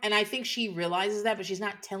from, and I think she realizes that, but she's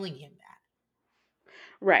not telling him that.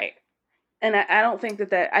 Right. And I don't think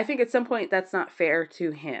that I think at some point that's not fair to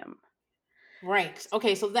him. Right.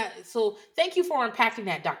 Okay. So thank you for unpacking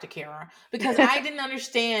that, Dr. Kara, because I didn't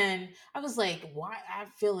understand. I was like, why? I'm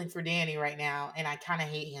feeling for Danny right now, and I kind of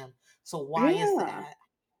hate him. So why is Yeah. that?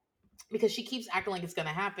 Because she keeps acting like it's gonna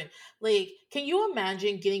happen. Like, can you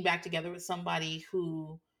imagine getting back together with somebody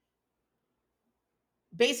who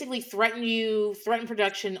basically threatened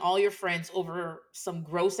production, all your friends over some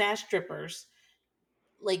gross ass strippers?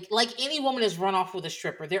 Like any woman has run off with a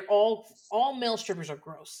stripper. They're all male strippers are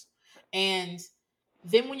gross. And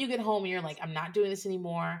then when you get home and you're like, I'm not doing this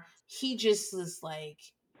anymore, he just is like,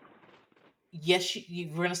 yes,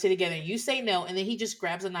 we're gonna stay together. And you say no, and then he just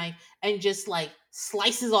grabs a knife and just like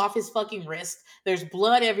slices off his fucking wrist. There's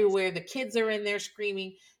blood everywhere. The kids are in there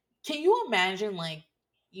screaming. Can you imagine, like,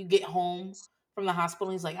 you get home from the hospital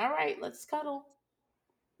and he's like, all right, let's cuddle.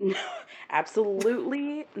 No,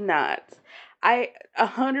 absolutely not. I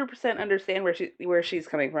 100% understand where she's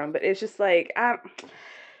coming from, but it's just like I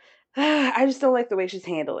just don't like the way she's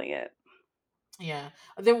handling it. Yeah.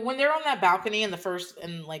 When they're on that balcony in the first,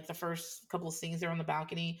 and like the first couple of scenes, they're on the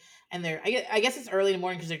balcony and I guess it's early in the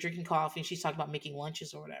morning because they're drinking coffee and she's talking about making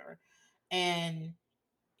lunches or whatever. And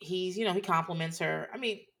he compliments her. I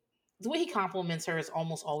mean, the way he compliments her is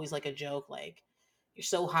almost always like a joke, like, you're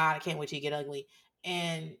so hot, I can't wait till you get ugly.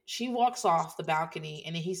 And she walks off the balcony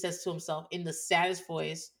and then he says to himself in the saddest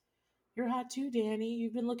voice, you're hot too, Danny.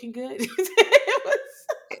 You've been looking good.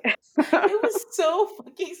 It was so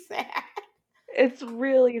fucking sad. It's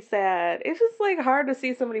really sad. It's just like hard to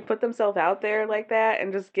see somebody put themselves out there like that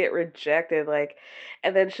and just get rejected. Like,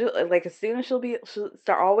 and then she'll like as soon as she'll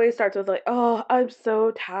start always starts with like, "Oh, I'm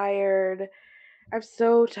so tired. I'm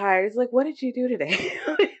so tired." It's like, "What did you do today?"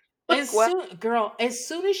 Like, what? As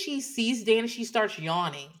soon as she sees Danny, she starts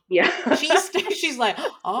yawning. Yeah, She's like,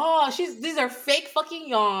 oh, these are fake fucking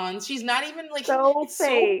yawns. She's not even like, so it's so,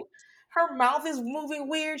 fake. her mouth is moving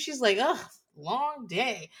weird. She's like, ugh, long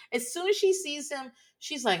day. As soon as she sees him,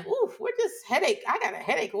 she's like, oof, where's this headache? I got a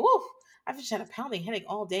headache. Oof. I've just had a pounding headache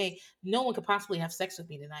all day. No one could possibly have sex with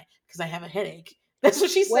me tonight because I have a headache. That's what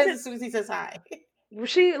she What says is as soon as he says hi.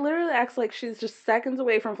 she literally acts like she's just seconds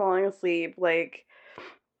away from falling asleep.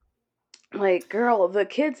 Like, girl, the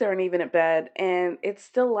kids aren't even at bed and it's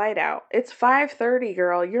still light out. It's 5:30,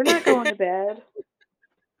 girl. You're not going to bed.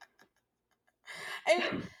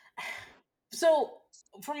 And so,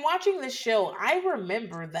 from watching this show, I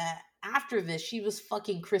remember that after this, she was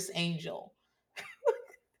fucking Chris Angel,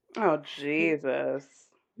 Oh, Mr. Jesus.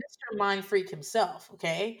 Mind Freak himself.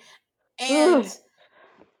 Okay, and Ugh.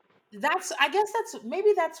 I guess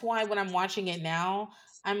maybe that's why when I'm watching it now,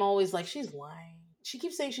 I'm always like, she's lying. She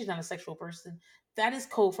keeps saying she's not a sexual person. That is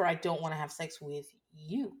code for I don't want to have sex with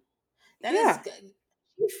you. That is, Yeah.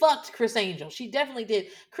 she fucked Chris Angel. She definitely did.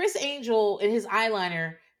 Chris Angel and his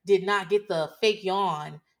eyeliner did not get the fake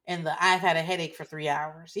yawn and the I've had a headache for 3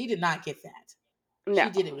 hours. He did not get that. No. She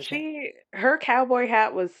did it with him. Her cowboy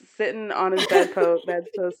hat was sitting on his bedpost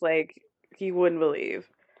like you wouldn't believe.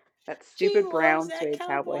 That She stupid loves brown that suede cowboy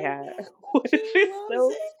cowboy hat. hat. She She's loves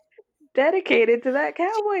so it. dedicated to that She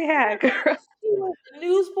cowboy hat, girl. She wears a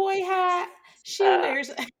newsboy hat. She Uh,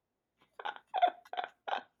 wears.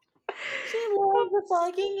 She loves the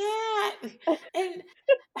fucking hat. And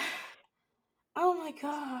oh my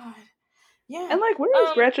god, and yeah. like, where is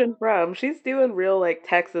Um, Gretchen from? She's doing real like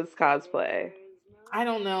Texas cosplay. I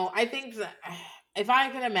don't know. I think that. if I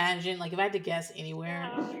could imagine, like if I had to guess anywhere,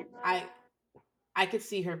 I I could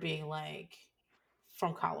see her being like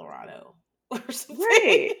from Colorado or something.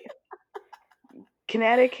 Right.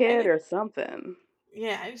 Connecticut And or something.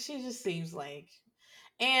 yeah, and she just seems like,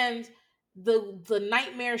 and the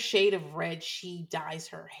nightmare shade of red she dyes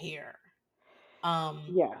her hair. Um,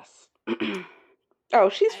 Yes. Oh,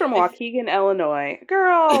 she's from I Waukegan, Illinois.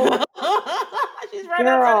 Girl. she's right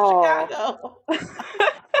outside of Girl. Chicago.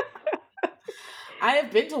 I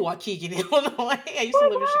have been to Waukegan, Illinois. I used to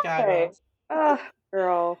live in Why? Chicago. Ugh,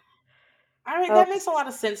 girl. All right, Oh, that makes a lot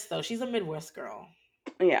of sense though. She's a Midwest girl.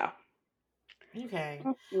 yeah. Okay,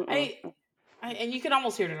 Mm-mm. I, and you can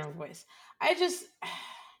almost hear it in her voice. I just,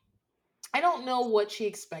 I don't know what she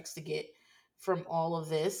expects to get from all of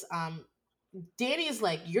this. Danny is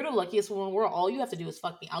like, you're the luckiest woman in the world. All you have to do is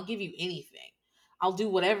fuck me. I'll give you anything. I'll do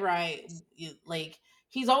whatever like.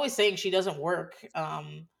 He's always saying she doesn't work.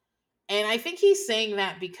 And I think he's saying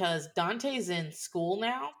that because Dante's in school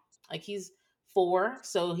now. Like he's 4,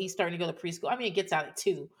 so he's starting to go to preschool. I mean, it gets out at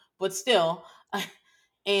 2, but still.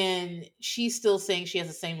 And she's still saying she has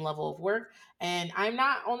the same level of work. And I'm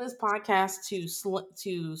not on this podcast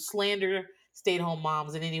to slander stay-at-home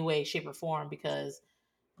moms in any way, shape, or form because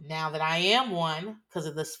now that I am one because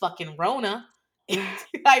of this fucking Rona.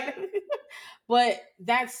 But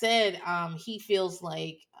that said, he feels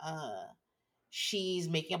like she's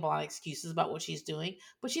making up a lot of excuses about what she's doing.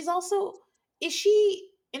 But she's also, is she,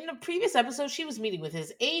 in the previous episode, she was meeting with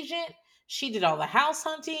his agent. She did all the house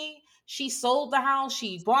hunting. She sold the house.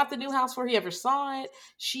 She bought the new house before he ever saw it.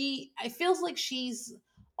 It feels like she's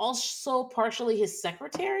also partially his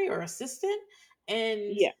secretary or assistant and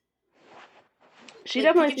Yeah. She like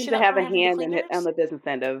definitely picking seems shit to up have for a him for the hand in it on cleaners. the business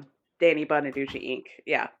end of Danny Bonaducci Inc.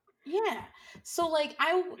 Yeah. Yeah. So like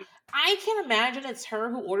I can imagine it's her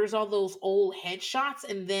who orders all those old headshots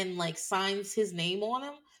and then like signs his name on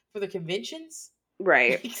them for the conventions.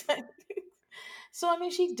 Right. So I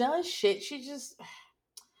mean she does shit. She just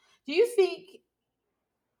do you think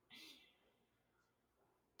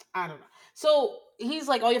I don't know. So he's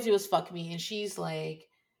like, all you have to do is fuck me, and she's like,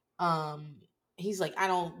 um, he's like, I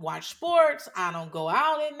don't watch sports, I don't go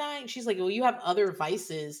out at night. And she's like, well, you have other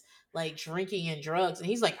vices like drinking and drugs, and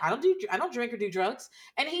he's like, I don't drink or do drugs.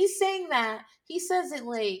 And he's saying that he says it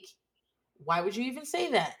like, why would you even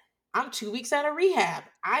say that? I'm 2 weeks out of rehab.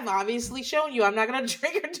 I've obviously shown you I'm not gonna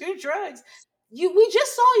drink or do drugs. We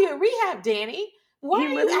just saw you at rehab, Danny. Why He are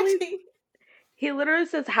you literally acting? he literally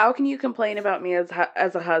says, "How can you complain about me as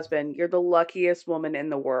a husband? You're the luckiest woman in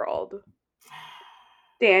the world."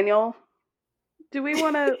 Daniel, do we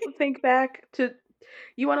want to think back to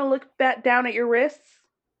you want to look back down at your wrists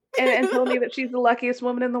and tell me that she's the luckiest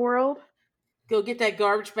woman in the world? Go get that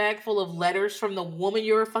garbage bag full of letters from the woman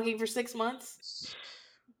you were fucking for 6 months.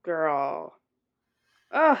 Girl.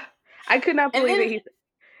 Ugh. I could not And believe it.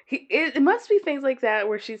 then, It must be things like that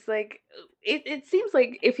where she's like it seems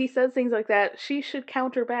like if he says things like that, she should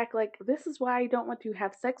counter back like, "This is why I don't want to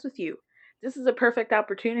have sex with you. This is a perfect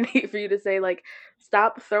opportunity for you to say like,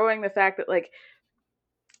 stop throwing the fact that like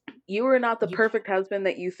you are not the you, perfect husband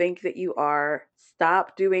that you think that you are.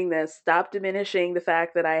 Stop doing this. Stop diminishing the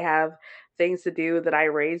fact that I have things to do, that I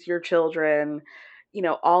raise your children.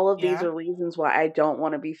 All of these yeah, are reasons why I don't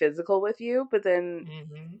want to be physical with you." But then,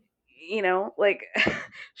 hmm like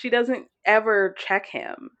she doesn't ever check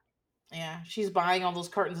him. yeah. She's buying all those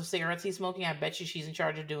cartons of cigarettes he's smoking. I bet you she's in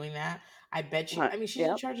charge of doing that. I bet you. I mean, she's in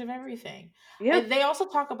Yep. charge of everything. Yep. And they also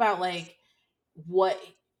talk about like what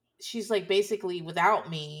she's like. Basically, without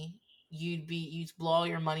me, you'd blow all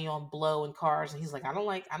your money on blow and cars. And he's like, I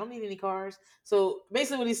don't need any cars. So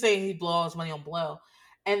basically, what he's saying, he blow all his money on blow.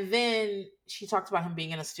 And then she talks about him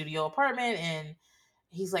being in a studio apartment and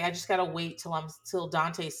he's like, I just gotta wait till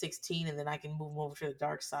Dante's 16 and then I can move him over to the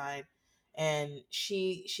dark side. And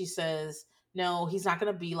she says, no, he's not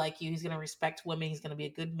gonna be like you. He's gonna respect women. He's gonna be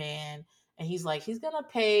a good man. And he's like, he's gonna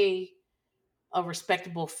pay a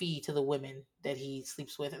respectable fee to the women that he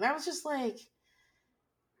sleeps with. And I was just like,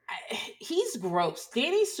 he's gross.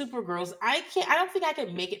 Danny's super gross. I don't think I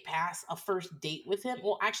could make it past a first date with him.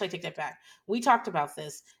 Well, actually, I take that back. We talked about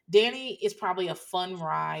this. Danny is probably a fun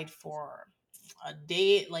ride for a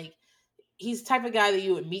date. Like he's the type of guy that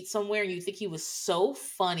you would meet somewhere and you think he was so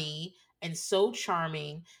funny and so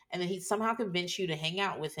charming, and then he'd somehow convince you to hang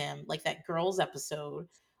out with him, like that girls episode,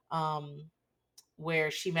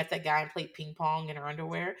 where she met that guy and played ping pong in her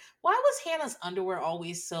underwear. Why was Hannah's underwear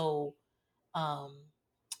always so um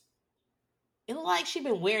it looked like she'd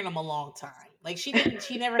been wearing them a long time. Like she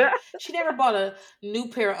never bought a new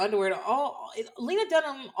pair of underwear. Lena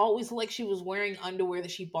Dunham always looked like she was wearing underwear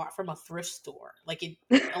that she bought from a thrift store. Like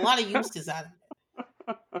a lot of use is out of it.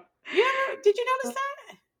 Did you notice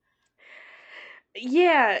that?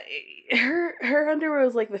 Yeah, her underwear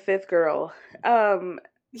was like the 5th girl. Yeah.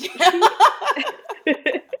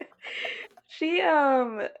 She she,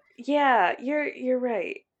 yeah, you're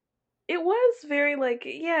right. It was very, like,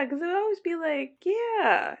 yeah, because it would always be like,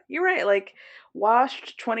 yeah, you're right, like,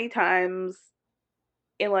 washed 20 times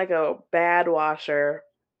in, like, a bad washer,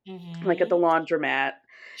 like, at the Mhm. laundromat,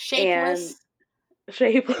 and Shapeless.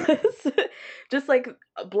 shapeless. Just, like,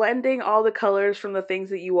 blending all the colors from the things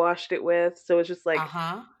that you washed it with, so it's just, like,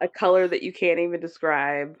 Uh-huh. a color that you can't even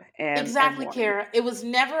describe and Exactly, more. Kara. It was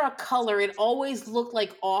never a color. It always looked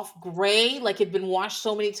like off gray, like it'd been washed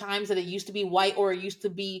so many times that it used to be white or it used to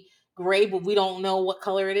be gray, but we don't know what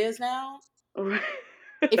color it is now. Right.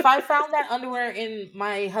 If I found that underwear in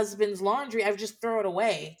my husband's laundry, I would just throw it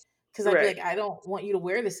away because I'd be Right. like, I don't want you to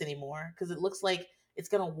wear this anymore because it looks like it's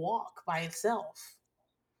gonna walk by itself.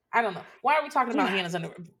 I don't know. Why are we talking about Yeah. Hannah's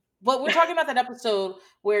underwear? But we're talking about that episode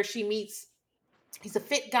where she meets. He's a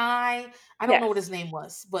fit guy. I don't know what Yes. his name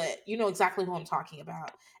was, but you know exactly who I'm talking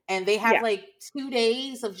about. And they have Yeah. like 2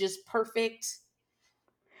 days of just perfect.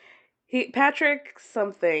 He Patrick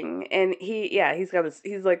something, and he's got this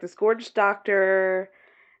he's like this gorgeous doctor,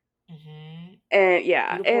 Mhm. and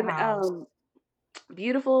yeah, Beautiful and, house.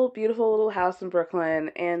 beautiful, beautiful little house in Brooklyn,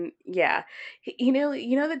 and yeah,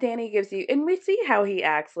 that Danny gives you, and we see how he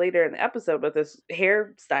acts later in the episode with this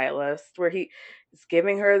hairstylist, where he is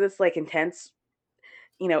giving her this, like, intense,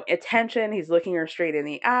 attention. He's looking her straight in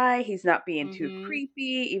the eye. He's not being too Mhm.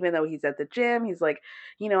 creepy, even though he's at the gym. He's like,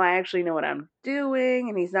 I actually know what I'm doing.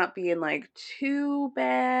 And he's not being like too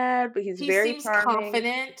bad, but he's He very seems charming,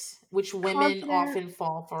 confident, which women confident. often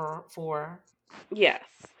fall for. Yes.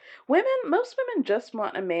 Most women just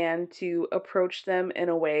want a man to approach them in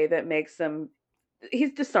a way that makes them,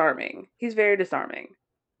 he's disarming. He's very disarming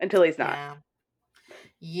until he's not. Yeah.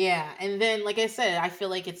 Yeah. And then like I said, I feel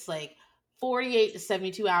like it's like 48 to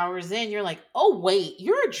 72 hours in, you're like, "Oh wait,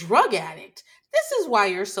 you're a drug addict. This is why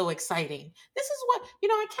you're so exciting. This is what,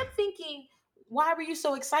 I kept thinking, why were you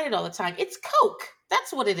so excited all the time? It's coke.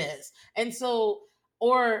 That's what it is." And so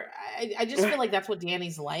or I just feel like that's what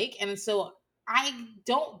Danny's like. And so I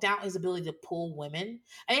don't doubt his ability to pull women.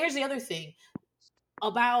 And here's the other thing,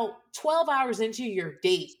 about 12 hours into your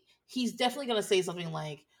date, he's definitely going to say something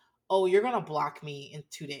like, "Oh, you're going to block me in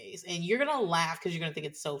 2 days." And you're going to laugh because you're going to think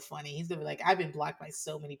it's so funny. He's going to be like, "I've been blocked by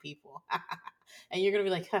so many people." And you're going to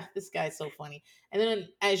be like, huh, "This guy's so funny." And then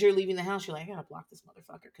as you're leaving the house, you're like, "I got to block this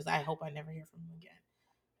motherfucker because I hope I never hear from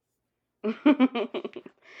him again."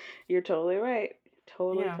 You're totally right.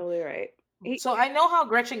 Totally, Yeah. totally right. He, So I know how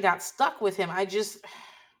Gretchen got stuck with him. I don't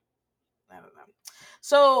know.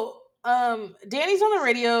 So, Danny's on the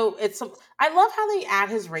radio. I love how they add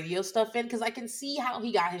his radio stuff in because I can see how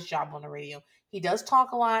he got his job on the radio. He does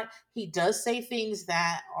talk a lot. He does say things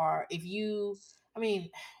that are, if you, I mean,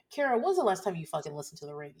 Kara, when's the last time you fucking listened to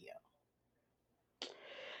the radio?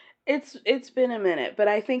 it's been a minute, but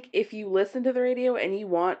I think if you listen to the radio and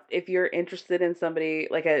if you're interested in somebody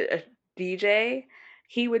like a DJ,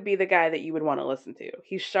 he would be the guy that you would want to listen to.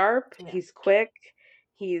 He's sharp, Yeah. he's quick,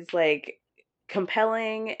 he's like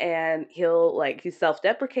compelling, and he's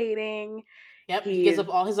self-deprecating. Yep. He gives He's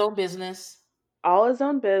up all his own business. all his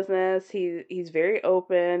own business. He's very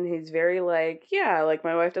open. He's very like, yeah, like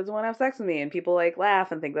my wife doesn't want to have sex with me, and people like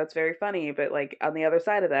laugh and think that's very funny. But like on the other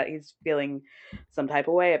side of that, he's feeling some type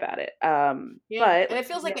of way about it. Yeah. But And it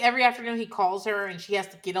feels like every afternoon he calls her and she has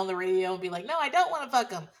to get on the radio and be like, "No, I don't want to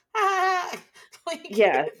fuck him." Like,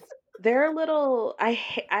 yes, they're a little.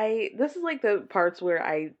 This is like the parts where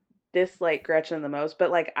I dislike Gretchen the most. But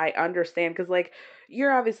like I understand because like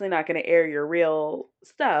you're obviously not going to air your real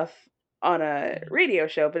stuff on a radio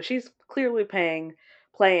show, but she's clearly playing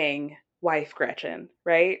wife Gretchen,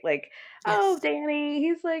 right? Like, oh, yes. Danny,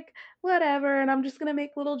 he's like whatever, and I'm just gonna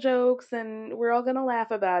make little jokes, and we're all gonna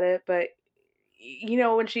laugh about it. But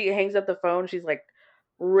when she hangs up the phone, she's like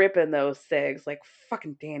ripping those cigs, like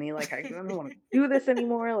fucking Danny, like I don't want to do this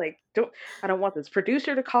anymore. Like, I don't want this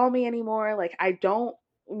producer to call me anymore. Like, I don't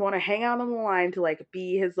want to hang out on the line to like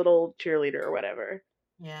be his little cheerleader or whatever.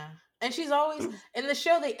 Yeah. And she's always in the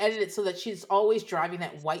show they edit it so that she's always driving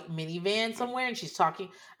that white minivan somewhere and she's talking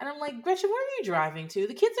and I'm like, "Gretchen, where are you driving to?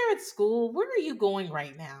 The kids are at school. Where are you going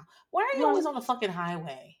right now? Why are you always on the Lunch, fucking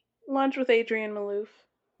highway?" lunch with Adrian Malouf.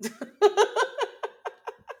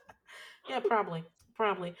 Yeah, probably.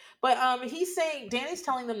 Probably. But he's saying Danny's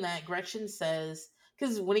telling them that Gretchen says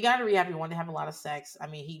because when he got out of rehab, he wanted to have a lot of sex. I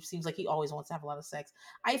mean, he seems like he always wants to have a lot of sex.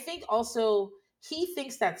 I think also he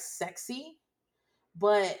thinks that's sexy,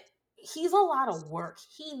 but he's a lot of work.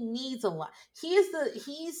 He needs a lot.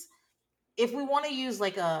 He's if we want to use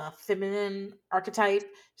like a feminine archetype,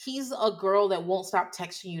 he's a girl that won't stop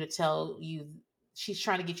texting you to tell you she's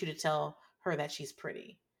trying to get you to tell her that she's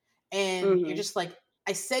pretty. And you're Mhm. just like,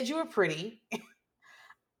 I said you were pretty.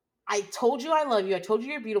 I told you I love you. I told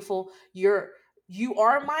you you're beautiful. You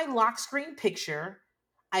are my lock screen picture.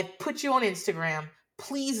 I put you on Instagram.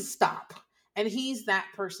 Please stop. And he's that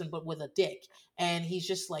person, but with a dick. And he's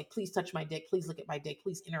just like, please touch my dick. Please look at my dick.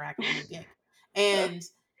 Please interact with my dick. And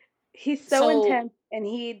He's so so intense, and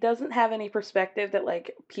he doesn't have any perspective that,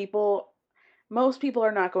 like, people most people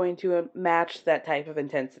are not going to, match that type of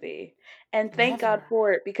intensity, and thank God never.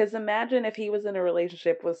 for it, because imagine if he was in a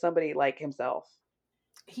relationship with somebody like himself.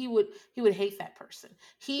 He would hate that person.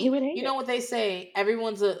 He He, would hate you know it. what they say,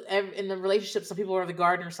 in the relationship, some people are the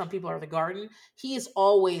gardener, some people are the garden. He is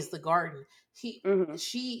always the garden. he Mhm.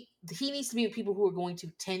 she he needs to be with people who are going to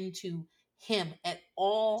tend to him at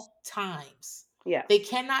all times. They Yes.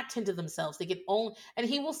 cannot tend to themselves. They can only, and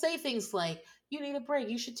he will say things like, you need a break,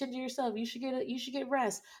 you should tend to yourself, you should get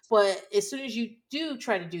rest. But as soon as you do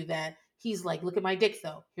try to do that, he's like, look at my dick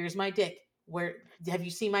though, here's my dick, where have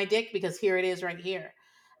you seen my dick, because here it is right here.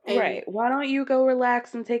 And Right. "Why don't you go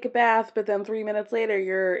relax and take a bath," but then 3 minutes later,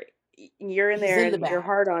 you're in he's there in the and your bath.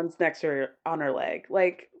 hard-on's next to her on her leg.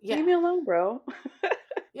 Like, "Leave Yeah. me alone, bro."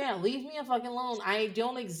 Yeah, leave me a fucking alone. I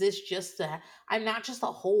don't exist just to I'm not just a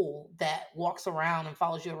hole that walks around and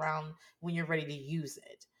follows you around when you're ready to use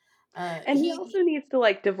it. And he He also needs to,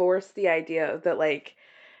 like, divorce the idea that, like,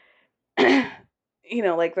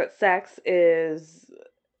 like, that sex is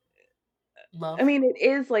I love. mean, it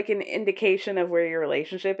is, like, an indication of where your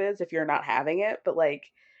relationship is if you're not having it, but,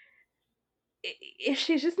 like, if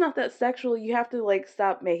she's just not that sexual, you have to, like,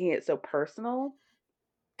 stop making it so personal.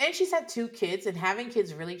 And she's had two kids, and having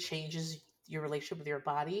kids really changes your relationship with your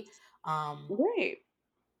body. Um Right.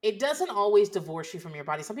 it doesn't always divorce you from your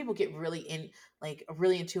body. Some people get really in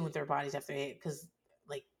tune with their bodies after they, because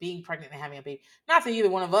like being pregnant and having a baby. Not that either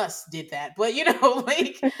one of us did that, but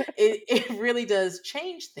like it really does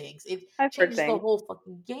change things. It I've heard changes the things. whole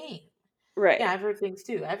fucking game. Yeah, Right. I've heard things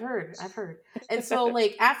too. I've heard. And so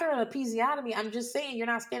like after an episiotomy, I'm just saying you're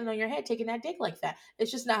not standing on your head taking that dick like that.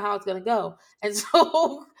 It's just not how it's gonna go. And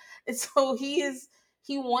so and so he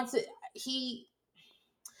wants it. He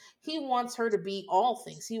wants her to be all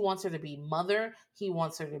things. He wants her to be mother. He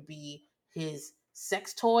wants her to be his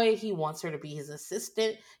sex toy. He wants her to be his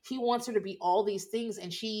assistant. He wants her to be all these things.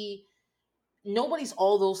 And nobody's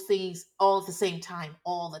all those things all at the same time,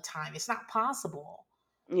 all the time. It's not possible.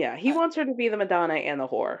 Yeah, he Uh, wants her to be the Madonna and the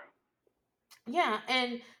whore. yeah.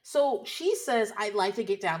 And so she says, I'd like to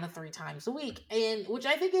get down to 3 times a week. And which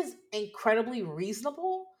I think is incredibly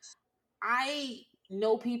reasonable. I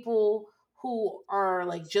know people who are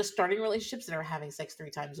like just starting relationships that are having sex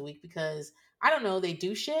 3 times a week because I don't know, they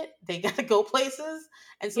do shit, they gotta go places,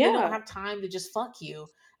 and so they don't Yeah. have time to just fuck you.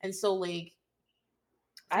 And so like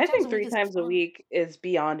three I times think a week 3 is times a fine. week is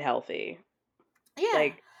beyond healthy. Yeah,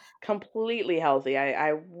 Like, completely healthy.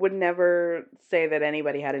 I would never say that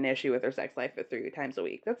anybody had an issue with their sex life at 3 times a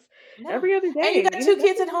week. That's no. every other And you day, got two that's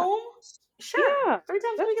kids at enough. home? Sure. Yeah, 3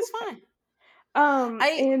 times a that's week is enough. fine. I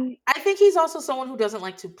And I think he's also someone who doesn't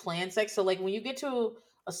like to plan sex. So like when you get to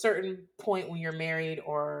a certain point when you're married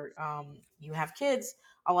or you have kids,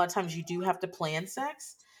 a lot of times you do have to plan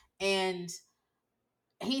sex. And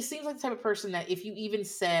he seems like the type of person that if you even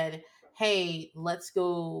said, "Hey, let's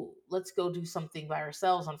go do something by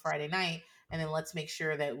ourselves on Friday night, and then let's make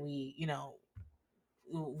sure that we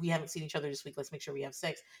haven't seen each other this week. Let's make sure we have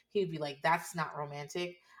sex." He'd be like, "That's not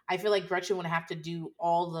romantic." I feel like Gretchen would have to do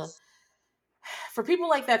all the for people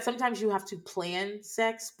like that. Sometimes you have to plan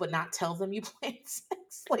sex, but not tell them you plan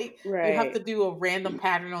sex. Like you have right. to do a random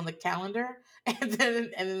pattern on the calendar, and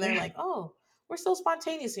then they're like, "Oh, we're so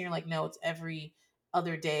spontaneous," and you're like, "No, it's every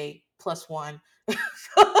other day plus one,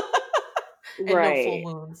 and no full Right.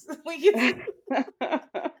 moons." Like it's,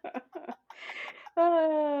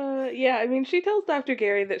 Yeah, I mean, she tells Dr.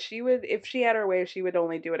 Gary that she would if she had her way, she would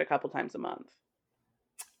only do it a couple times a month.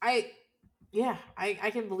 I yeah,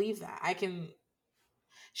 I can believe that. I can.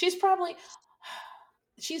 She's probably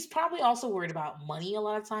she's probably also worried about money a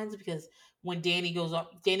lot of times because when Danny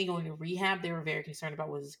going to rehab, they were very concerned about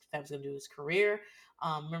what that was going to do his career.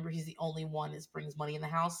 Remember, he's the only one that brings money in the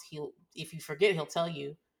house. He'll, if you forget, he'll tell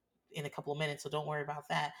you in a couple of minutes, so don't worry about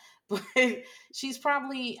that. But she's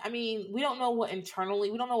probably, I mean, we don't know what internally,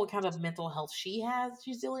 we don't know what kind of mental health she's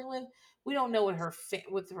dealing with. We don't know what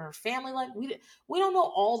with her family like. We don't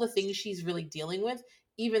know all the things she's really dealing with.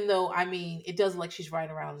 Even though, I mean, it does look like she's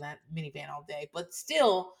riding around in that minivan all day, but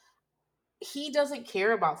still, he doesn't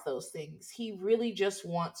care about those things. He really just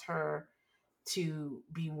wants her. to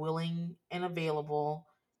be willing and available,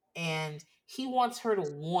 and he wants her to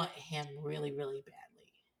want him really, really badly.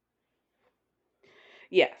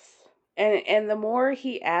 Yes. And the more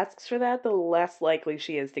he asks for that, the less likely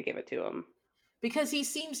she is to give it to him. Because he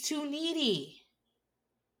seems too needy.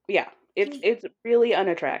 Yeah. It's He it's really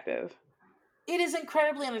unattractive. It is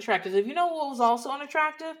incredibly unattractive. If you know what was also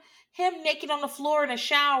unattractive, him naked on the floor in a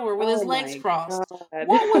shower with his Oh legs my crossed. god.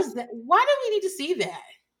 What was that? Why do we need to see that?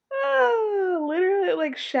 Ah, literally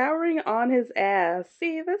like showering on his ass.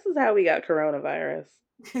 See, this is how we got coronavirus.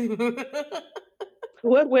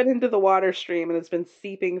 What went into the water stream and it's been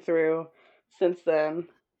seeping through since then.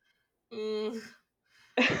 Mm.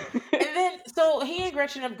 And then, so he and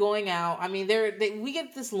Gretchen end up going out. I mean, we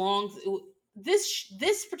get this long.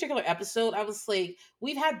 This particular episode, I was like,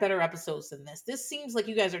 we've had better episodes than this. This seems like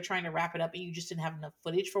you guys are trying to wrap it up, and you just didn't have enough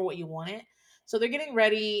footage for what you wanted. So they're getting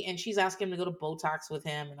ready, and she's asking him to go to Botox with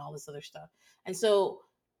him and all this other stuff. And so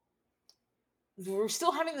we're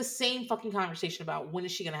still having the same fucking conversation about when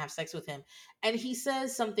is she going to have sex with him. And he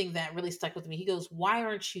says something that really stuck with me. He goes, "Why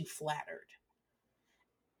aren't you flattered?"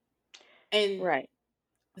 And Right.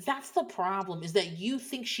 that's the problem, is that you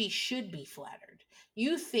think she should be flattered.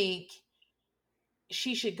 You think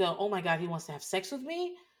she should go, "Oh my god, he wants to have sex with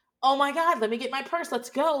me. Oh my god, let me get my purse. Let's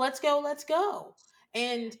go. Let's go. Let's go."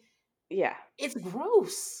 And Yeah. it's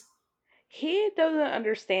gross. He doesn't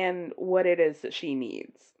understand what it is that she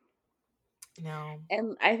needs. No.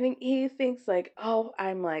 And I think he thinks like, "Oh,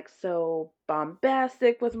 I'm like so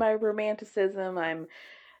bombastic with my romanticism. I'm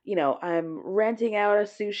renting out a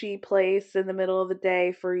sushi place in the middle of the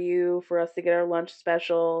day for you for us to get our lunch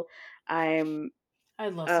special. I'm I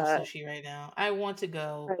love some uh sushi right now. I want to I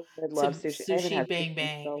go would to love sushi. I haven't Sushi had Bang sushi in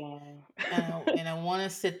Bang, so long. and I want to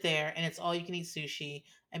sit there, and it's all you can eat sushi.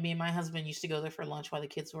 And me and my husband used to go there for lunch while the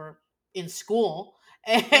kids were in school,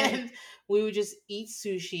 Mm. and we would just eat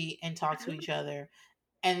sushi and talk to each other.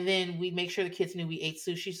 And then we make sure the kids knew we ate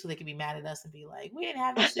sushi so they could be mad at us and be like, "We didn't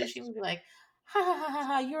have any sushi." And we'd be like, "Ha ha ha ha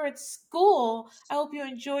ha! You're at school. I hope you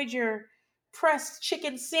enjoyed your pressed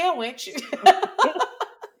chicken sandwich." Do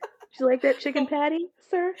you like that chicken patty,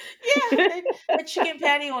 sir? Yeah, a chicken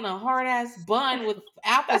patty on a hard ass bun with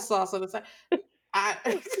applesauce on the side.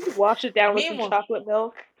 I Wash it down with some meanwhile, chocolate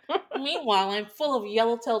milk. I'm full of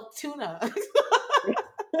yellowtail tuna.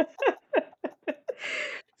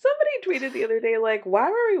 Somebody tweeted the other day, like, "Why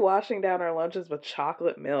were we washing down our lunches with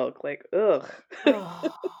chocolate milk?" Like, ugh.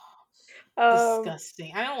 Oh, Um,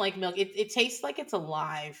 disgusting. I don't like milk. It tastes like it's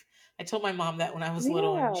alive. I told my mom that when I was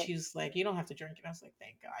little, and yeah. she was like, "You don't have to drink it." I was like,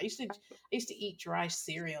 "Thank God." I used to eat dry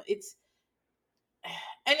cereal.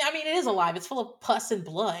 And I mean, it is alive. It's full of pus and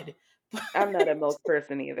blood. I'm not a milk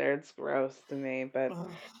person either. It's gross to me, but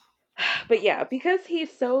Ugh. but yeah, because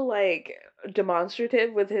he's so like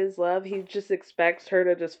demonstrative with his love, he just expects her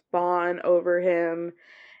to just fawn over him.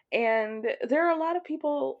 And there are a lot of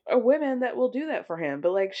people or women that will do that for him,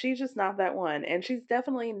 but like she's just not that one. And she's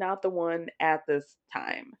definitely not the one at this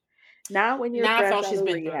time. Not when you're Not after all fresh out she's of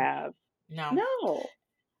been through. rehab. No. No.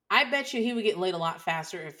 I bet you he would get laid a lot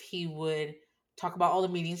faster if he would talk about all the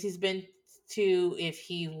meetings he's been to, if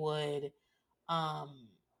he would um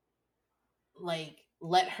like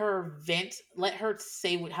let her vent, let her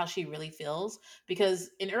say how she really feels. Because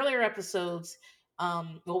in earlier episodes,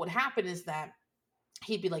 what would happen is that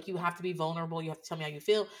he'd be like, "You have to be vulnerable, you have to tell me how you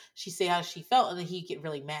feel." She'd say how she felt, and then he'd get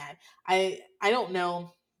really mad. I don't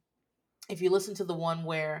know if you listen to the one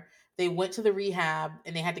where they went to the rehab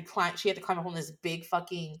and they had to climb, she had to climb up on this big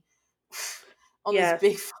fucking on this Yes.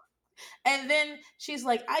 big, and then she's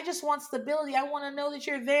like, "I just want stability. I want to know that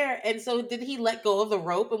you're there." And so did he let go of the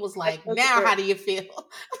rope and was That like, was "Now it. how do you feel?"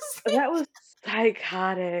 That was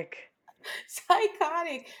psychotic.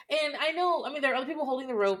 Psychotic. And I know, I mean, there are other people holding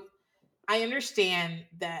the rope. I understand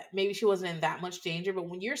that maybe she wasn't in that much danger, but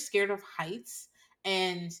when you're scared of heights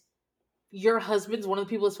and your husband's one of the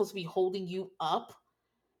people that's supposed to be holding you up,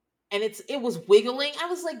 and it was wiggling, I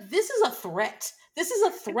was like, this is a threat. This is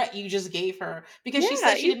a threat you just gave her because she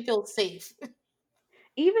Yeah, said she didn't feel safe.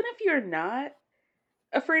 even if you're not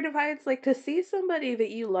afraid of heights, like to see somebody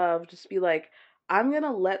that you love just be like, "I'm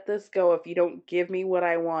gonna let this go if you don't give me what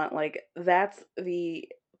I want." Like that's the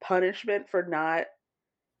punishment for not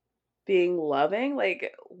being loving.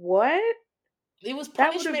 Like what? It was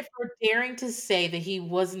That would have punishment for daring to say that he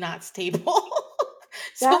was not stable.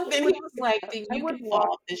 So that then would he was like, then I you would can fall walk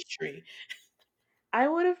off this tree. I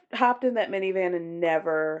would have hopped in that minivan and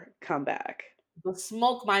never come back. The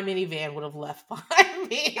smoke my minivan would have left behind I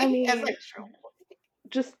me as mean, I drove.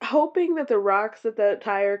 just hoping that the rocks that the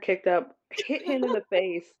tire kicked up hit him in the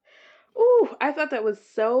face. Ooh, I thought that was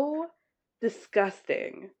so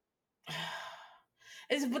disgusting.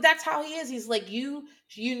 But that's how he is. He's like, you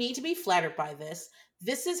need to be flattered by this.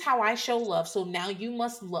 This is how I show love. So now you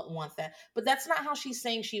must want that. But that's not how she's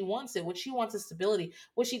saying she wants it. What she wants is stability.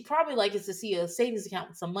 What she'd probably like is to see a savings account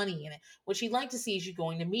with some money in it. What she'd like to see is you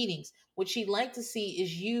going to meetings. What she'd like to see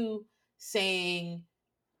is you saying,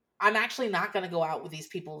 I'm actually not going to go out with these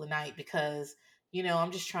people tonight because,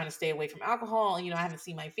 I'm just trying to stay away from alcohol. And, I haven't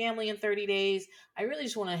seen my family in 30 days. I really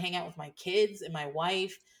just want to hang out with my kids and my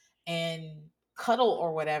wife and cuddle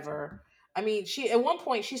or whatever. I mean, at one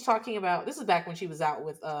point she's talking about, this is back when she was out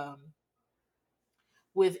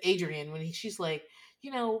with Adrian when she's like,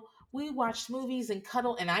 we watched movies and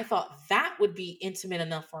cuddle, and I thought that would be intimate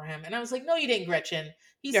enough for him. And I was like, no, you didn't, Gretchen.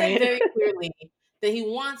 He said Right. very clearly that he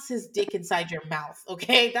wants his dick inside your mouth.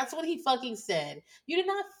 Okay, that's what he fucking said. You did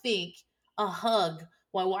not think a hug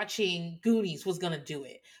while watching Goonies was gonna do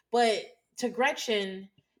it, but to Gretchen,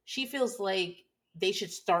 she feels like they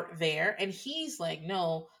should start there, and he's like,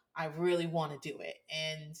 no, I really want to do it,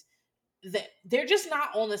 and that they're just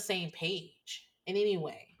not on the same page in any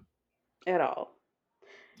way. At all.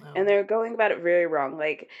 And Um, they're going about it very wrong.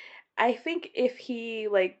 Like, I think if he,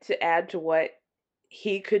 like, to add to what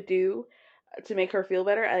he could do to make her feel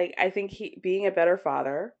better, I think he being a better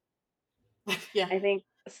father. yeah, I think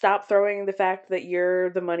stop throwing the fact that you're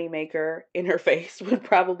the money maker in her face would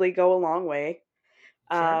probably go a long way.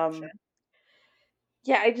 sure, sure. Um,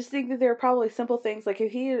 yeah, I just think that there are probably simple things like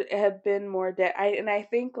if he had been more and I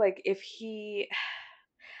think like if he,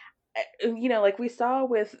 like we saw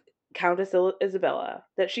with Countess Isabella,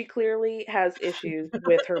 that she clearly has issues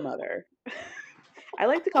with her mother. I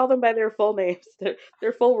like to call them by their full names,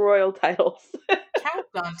 their full royal titles. Count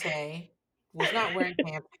Dante was not wearing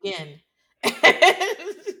pants again.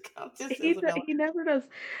 Countess Isabella. He never does.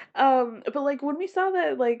 But like when we saw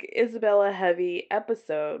that like Isabella heavy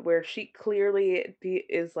episode where she clearly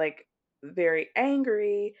is like very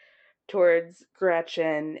angry towards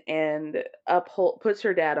Gretchen and uphold puts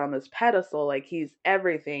her dad on this pedestal like he's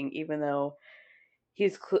everything, even though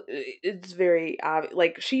it's very obvious.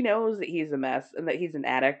 Like she knows that he's a mess and that he's an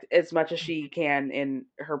addict as much as she can in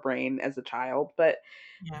her brain as a child, but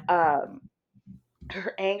Yeah, um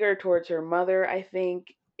her anger towards her mother, I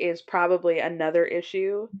think, is probably another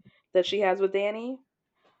issue that she has with Danny.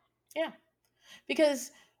 yeah.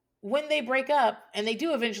 Because when they break up, and they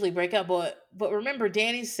do eventually break up, but remember,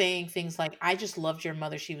 Danny's saying things like, "I just loved your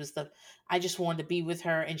mother. I just wanted to be with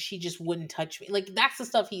her, and she just wouldn't touch me." Like that's the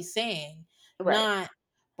stuff he's saying, Right. not.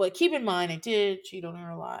 But keep in mind, I did cheat on her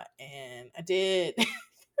a lot, and I did.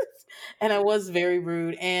 And I was very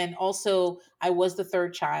rude. And also, I was the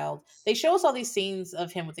third child. They show us all these scenes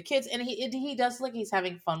of him with the kids, and he does look like he's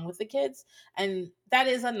having fun with the kids, and that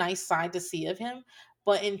is a nice side to see of him.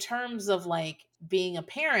 But in terms of like being a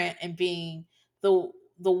parent and being the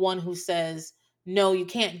one who says no, you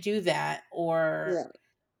can't do that, or Right.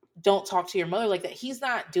 don't talk to your mother like that, he's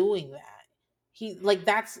not doing that.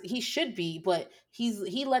 He should be, but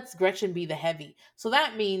he lets Gretchen be the heavy. So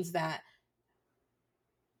that means that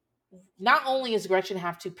not only does Gretchen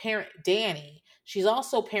have to parent Danny, she's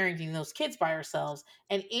also parenting those kids by herself.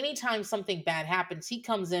 And anytime something bad happens, he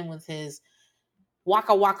comes in with his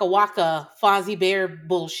waka waka waka Fozzie Bear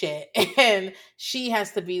bullshit. And she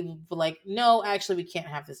has to be like, no, actually, we can't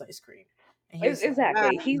have this ice cream. And he's like,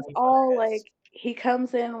 ah, Exactly. He's no, you all fuckers. like he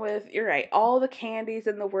comes in with you're right, all the candies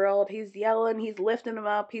in the world. He's yelling, he's lifting them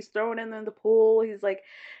up, he's throwing them in the pool, he's like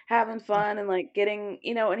having fun and like getting,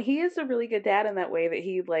 and he is a really good dad in that way that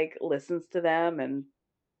he like listens to them and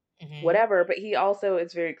Hmm. whatever, but he also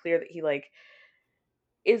is very clear that he like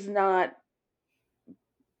is not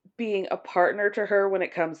being a partner to her when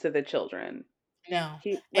it comes to the children. No.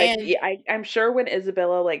 He like And yeah, I'm sure when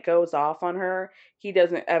Isabella like goes off on her, he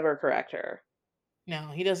doesn't ever correct her. no,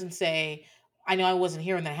 he doesn't say, I know I wasn't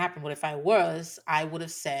here when that happened, but if I was, I would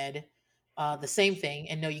have said the same thing.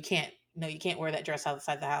 And no, you can't. No, you can't wear that dress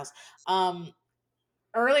outside the house.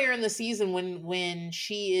 Earlier in the season, when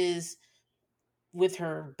she is with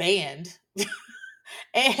her band,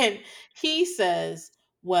 and he says,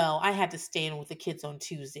 well, I had to stay in with the kids on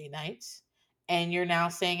Tuesday nights, and you're now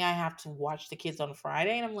saying I have to watch the kids on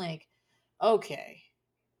Friday. And I'm like, okay,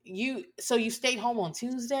 you stayed home on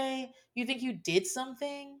Tuesday, you think you did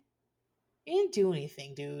something? You didn't do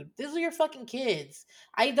anything, dude. These are your fucking kids.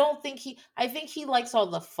 I think he likes all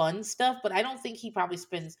the fun stuff, but I don't think he probably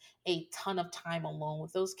spends a ton of time alone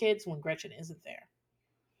with those kids when Gretchen isn't there.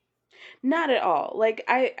 Not at all. Like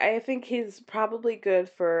I think he's probably good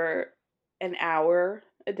for an hour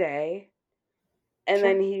a day and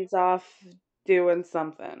then Sure. he's off doing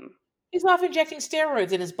something. He's off injecting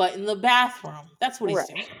steroids in his butt in the bathroom. That's what he's Right.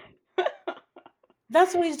 doing.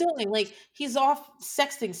 That's what he's doing. Like he's off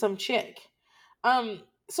sexting some chick.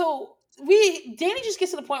 So we Danny just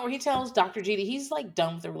gets to the point where he tells Dr. G that he's like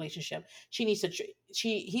done with the relationship. She needs to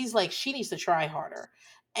he's like she needs to try harder.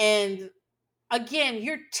 And again,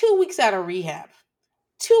 you're 2 weeks out of rehab.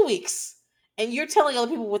 2 weeks. And you're telling other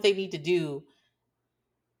people what they need to do.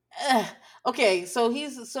 Okay, so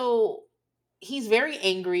he's very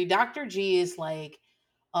angry. Dr. G is like,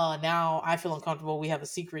 now I feel uncomfortable. We have a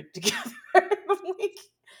secret together. Like,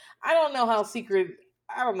 I don't know how secret.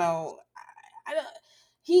 I don't know. I don't.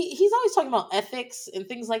 He's always talking about ethics and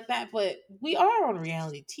things like that, but we are on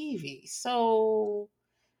reality TV, so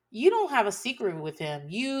you don't have a secret with him.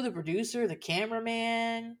 You, the producer, the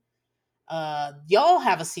cameraman, y'all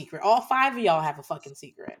have a secret. All five of y'all have a fucking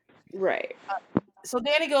secret. Right. So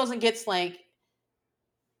Danny goes and gets like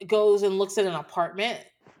goes and looks at an apartment,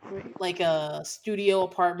 Right. like a studio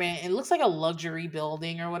apartment. It looks like a luxury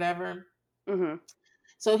building or whatever. Mhm.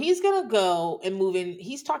 So he's gonna go and move in.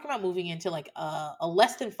 He's talking about moving into like a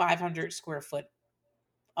less than 500 square foot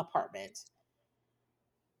apartment.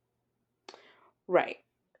 Right.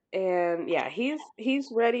 And yeah,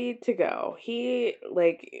 he's ready to go. He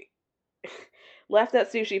like left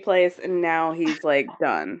that sushi place and now he's like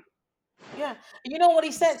done. Yeah. And you know what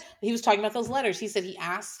he said? He was talking about those letters. He said he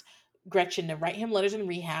asked Gretchen to write him letters in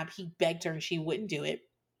rehab. He begged her and she wouldn't do it.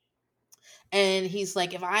 And he's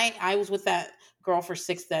like, if I was with that girl for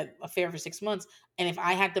that affair for 6 months, and if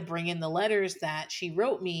I had to bring in the letters that she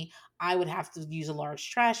wrote me, I would have to use a large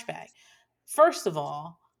trash bag. First of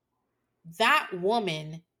all, that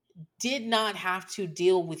woman did not have to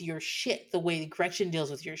deal with your shit the way Gretchen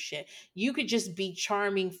deals with your shit. You could just be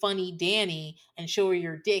charming, funny Danny and show her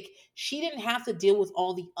your dick. She didn't have to deal with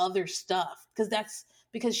all the other stuff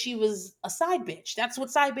because she was a side bitch. That's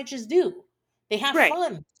what side bitches do. They have Right.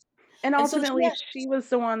 fun. And And so ultimately, she was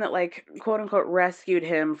the one that, like, quote unquote, rescued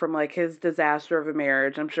him from like his disaster of a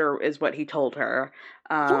marriage, I'm sure is what he told her.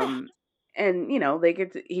 yeah. Um, and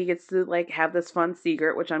he gets to like have this fun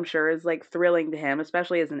secret, which I'm sure is like thrilling to him,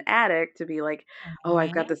 especially as an addict, to be like, oh,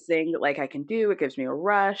 I've got Mhm. this thing that like I can do. It gives me a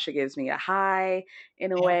rush. It gives me a high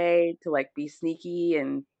in a Yeah. way to like be sneaky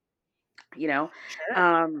and, you know, Sure.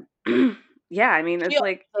 um, yeah, I mean, She it's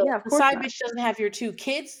like, the yeah, of the course side not. bitch doesn't have your 2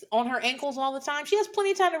 kids on her ankles all the time. She has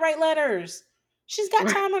plenty of time to write letters. She's got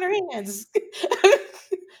time on her hands.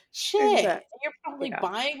 Shit. Exactly. And you're probably Yeah.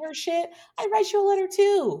 buying her shit. I'd write you a letter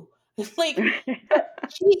too. Like,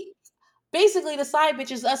 but she basically the side bitch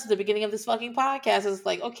is us at the beginning of this fucking podcast. It's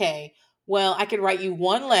like, okay, well, I could write you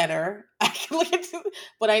one letter. I can look into,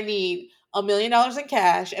 but I need $1 million in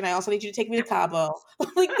cash, and I also need you to take me to Cabo.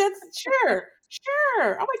 Like, that's sure,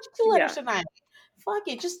 sure. I'll write you 2 letters Yeah. tonight. Fuck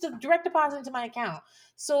it, just a direct deposit into my account.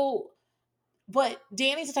 So, but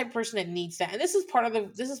Danny's the type of person that needs that, and this is part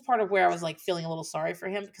of where I was like feeling a little sorry for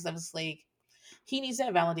him because I was like, he needs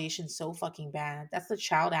that validation so fucking bad. That's the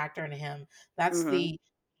child actor in him. That's Mhm. the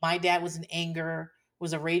my dad was in anger,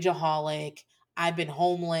 was a rageaholic. I've been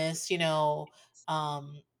homeless,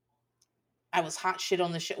 um, I was hot shit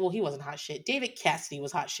on the show. Well, he wasn't hot shit. David Cassidy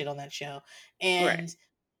was hot shit on that show. Right.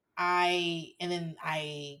 And then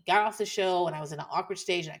I got off the show and I was in an awkward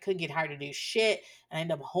stage and I couldn't get hired to do shit. And I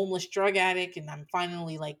ended up a homeless drug addict and I'm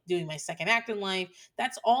finally like doing my second act in life.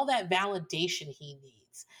 That's all that validation he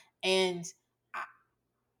needs. And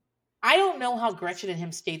I don't know how Gretchen and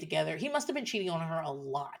him stayed together. He must have been cheating on her a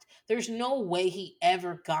lot. There's no way he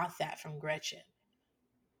ever got that from Gretchen.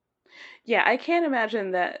 Yeah, I can't imagine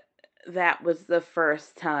that that was the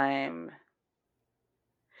first time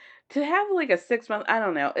to have like a 6 month. I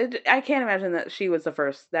don't know. I can't imagine that she was the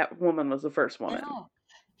first. That woman was the first woman. No,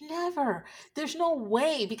 never. There's no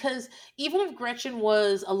way because even if Gretchen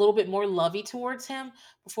was a little bit more lovey towards him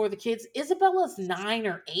before the kids, Isabella's 9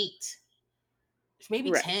 or 8,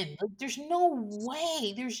 maybe Right. 10. Like, there's no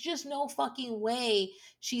way. There's just no fucking way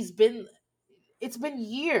she's been. It's been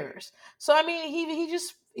years. So I mean,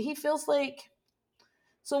 he feels like.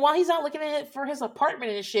 So while he's out looking at it for his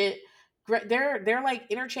apartment and shit, they're like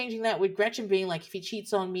interchanging that with Gretchen being like, if he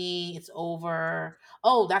cheats on me, it's over.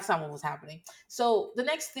 Oh, that's not what was happening. So the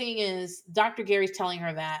next thing is Dr. Gary's telling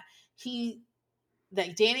her he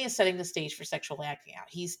that Danny is setting the stage for sexual acting out.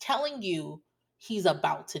 He's telling you he's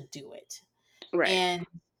about to do it. Right. And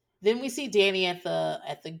then we see Danny at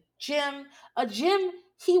the gym, a gym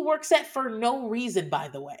he works at for no reason, by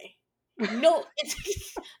the way. No,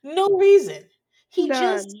 it's no reason. He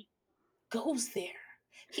just None. goes there.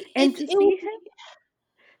 And It would be,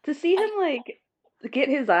 to see I, him like get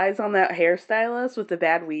his eyes on that hairstylist with the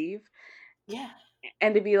bad weave, yeah.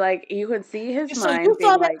 and to be like, you could see his So you mind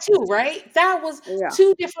being saw that like, too, right? That was yeah,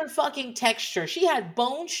 two different fucking textures. She had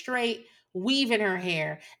bone straight weave in her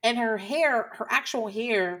hair, and her actual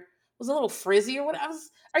hair was a little frizzy or what.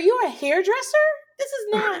 Are you a hairdresser? This is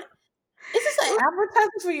not. Is this an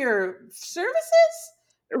advertisement for your services?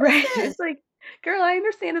 What Right. is It's this? like, girl, I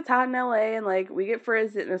understand it's hot in LA and like we get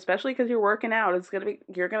frizz, and especially because you're working out,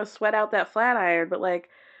 you're gonna sweat out that flat iron, but like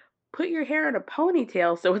put your hair in a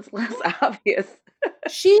ponytail so it's less obvious.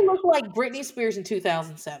 She looked like Britney Spears in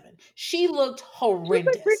 2007. She looked She looks like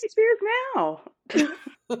horrendous. Britney Spears now.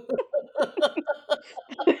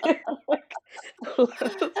 Like,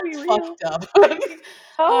 let's be That's real. fucked up. Oh,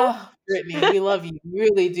 Oh, Brittany, we love you, we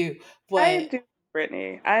really do. I But do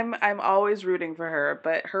Britney. I'm always rooting for her,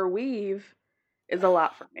 but her weave is a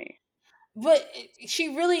lot for me.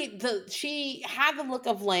 she really she had the look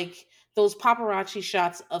of like those paparazzi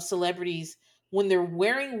shots of celebrities when they're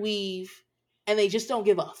wearing weave and they just don't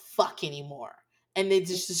give a fuck anymore. And they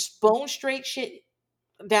just bone straight shit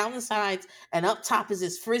down the sides, and up top is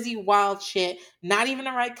this frizzy wild shit, not even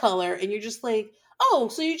the right color, and you're just like, oh,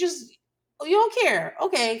 so you don't care.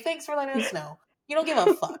 Okay, thanks for letting us know. You don't give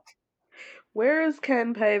a fuck. Where is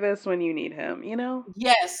Ken Pavis when you need him, you know?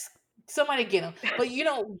 Yes, somebody get him. But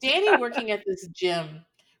Danny working at this gym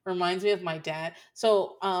reminds me of my dad.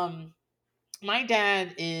 So my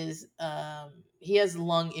dad is he has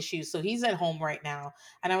lung issues, so he's at home right now.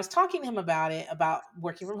 And I was talking to him about it, about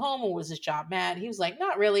working from home, or was his job mad? He was like,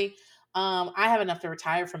 not really. I have enough to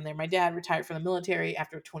retire from there. My dad retired from the military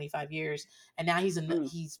after 25 years, and now Mm.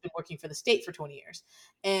 he's been working for the state for 20 years.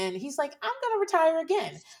 And he's like, I'm gonna retire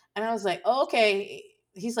again. And I was like, oh, okay.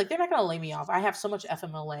 He's like, they're not gonna lay me off. I have so much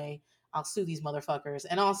FMLA. I'll sue these motherfuckers.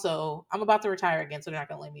 And also, I'm about to retire again, so they're not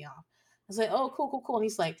gonna lay me off. I was like, oh, cool, cool, cool. And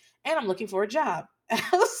he's like, and I'm looking for a job. And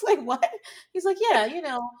I was like, what? He's like, yeah,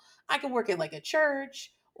 I could work at like a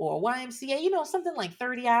church or a YMCA, something like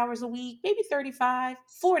 30 hours a week, maybe 35,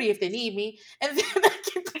 40 if they need me. And then I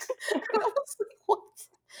was like, what?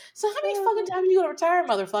 So how many fucking times are you gonna retire,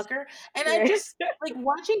 motherfucker? And I Right. just like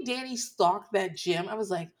watching Danny stalk that gym, I was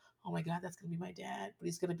like, oh my God, that's gonna be my dad, but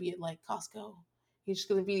he's gonna be at like Costco. He's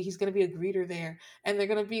gonna be a greeter there. And they're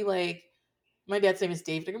gonna be like, my dad's name is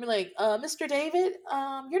Dave. They're gonna be like, Mr. David,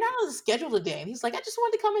 you're not on the schedule today. And he's like, I just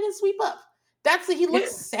wanted to come in and sweep up. He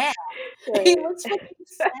looks sad. He Right. looks fucking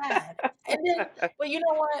sad. And then, but you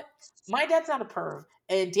know what? My dad's not a perv.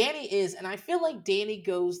 And Danny is. And I feel like Danny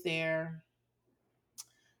goes there.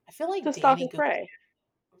 I feel like To stalk Danny and goes, pray.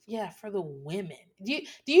 Yeah. yeah, for the women.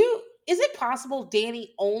 Is it possible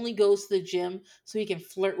Danny only goes to the gym so he can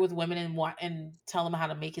flirt with women and tell them how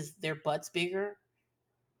to make their butts bigger?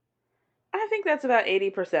 I think that's about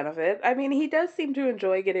 80% of it. I mean, he does seem to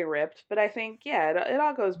enjoy getting ripped, but I think, yeah, it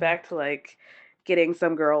all goes back to like getting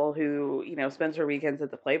some girl who, spends her weekends at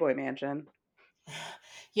the Playboy Mansion.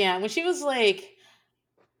 Yeah, when she was like,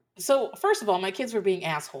 so first of all, my kids were being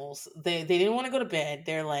assholes. They didn't want to go to bed.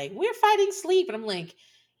 They're like, we're fighting sleep, and I'm like,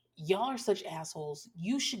 y'all are such assholes.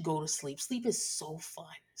 You should go to sleep. Sleep is so fun.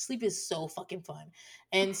 Sleep is so fucking fun.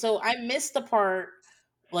 And so I missed the part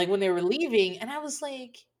like when they were leaving, and I was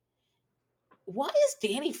like, why is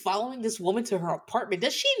Danny following this woman to her apartment?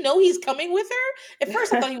 Does she know he's coming with her? At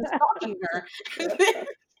first, I thought he was stalking her. And then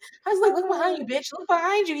I was like, look behind you, bitch. Look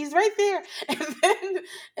behind you. He's right there.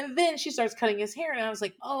 And then she starts cutting his hair. And I was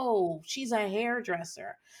like, oh, she's a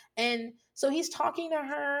hairdresser. And so he's talking to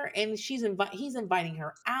her and he's inviting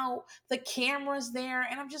her out. The camera's there.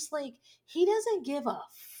 And I'm just like, he doesn't give a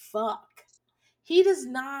fuck. He does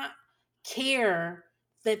not care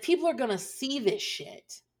that people are gonna see this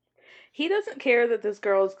shit. He doesn't care that this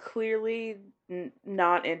girl is clearly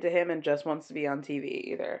not into him and just wants to be on TV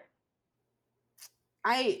either.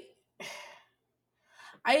 I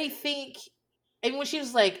I think, and when she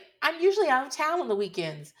was like, I'm usually out of town on the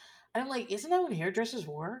weekends. And I'm like, isn't that when hairdressers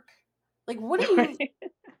work? Like, what are you? Right?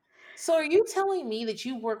 So, are you telling me that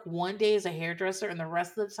you work one day as a hairdresser and the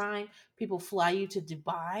rest of the time people fly you to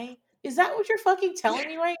Dubai? Is that what you're fucking telling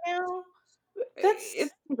me right now? It That's, seems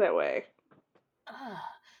that way. uh,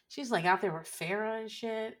 she's like out there with Farrah and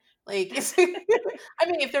shit. Like, I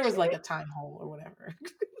mean, if there was like a time hole or whatever.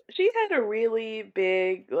 She had a really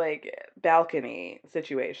big, like, balcony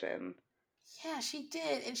situation Yeah, she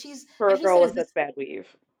did. for And a he girl said, is with this, such bad weave.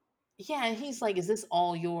 yeah, and he's like, "Is this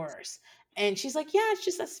all yours?" And she's like, "Yeah, it's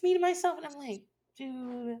just that's me to myself." And I'm like,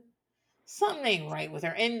 "Dude, something ain't right with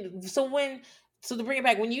her." And so to bring it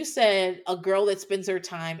back, when you said a girl that spends her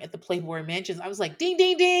time at the Playboy Mansions, I was like, "Ding,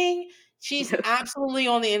 ding, ding!" She's absolutely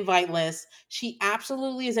on the invite list. She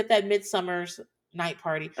absolutely is at that Midsummer's night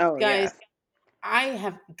party, Oh, guys. yeah. I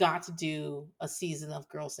have got to do a season of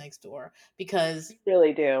Girls Next Door because You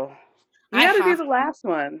really do. You I gotta do have the last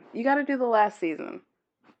one. You gotta do the last season.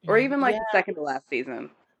 Or even, yeah. like, the second to last season.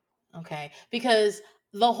 Okay. Because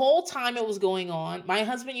the whole time it was going on, my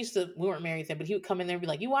husband used to, we weren't married then, but he would come in there and be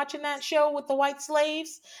like, "You watching that show with the white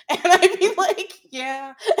slaves?" And I'd be like,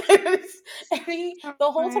 "Yeah." And Oh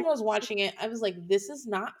the whole my time I was watching it, I was like, "This is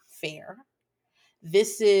not fair.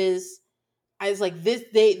 This is," I was like, "This,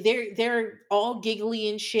 they're all giggly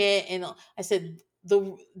and shit." And I said,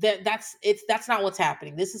 that's not what's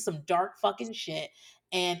happening. This is some dark fucking shit.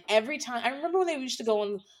 And every time, I remember when they used to go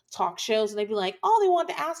on talk shows and they'd be like, all they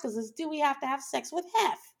wanted to ask us is, do we have to have sex with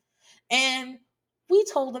Hef? And we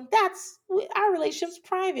told them, our relationship's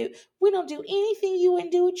private. We don't do anything you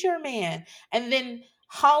wouldn't do with your man. And then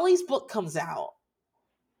Holly's book comes out,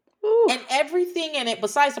 and Oof. everything in it,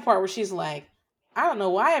 besides the part where she's like, "I don't know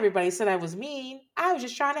why everybody said I was mean. I was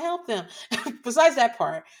just trying to help them." Besides that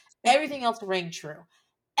part, everything else rang true.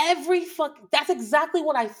 That's exactly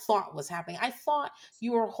what I thought was happening. I thought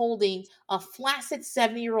you were holding a flaccid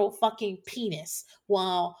 70-year-old fucking penis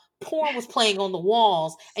while porn was playing on the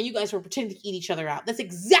walls and you guys were pretending to eat each other out. That's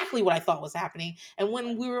exactly what I thought was happening. And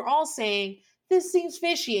when we were all saying, "This seems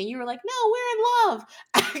fishy," and you were like, "No, we're in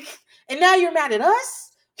love." And now you're mad at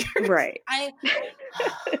us? Right. I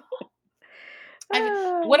I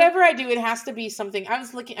Ah. whatever I do, it has to be something. I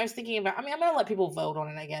was thinking about, I mean, I'm gonna let people vote on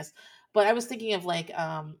it, I guess. But I was thinking of like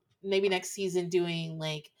maybe next season doing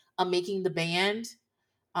like a making the band.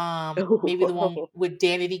 Maybe the one Ooh. with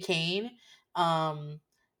Danity Kane. Um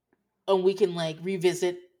and we can like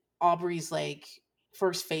revisit Aubrey's like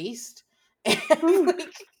first faced. And Ooh.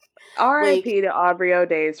 like R.I.P. to Aubrey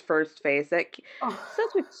O'Day's first face. oh,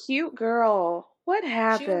 Such a cute girl. What she was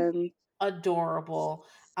happened? adorable.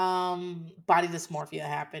 Body dysmorphia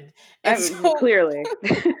happened. I And mean, so clearly,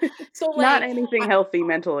 so not like anything healthy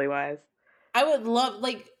mentally wise. I would love,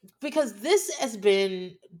 like, because this has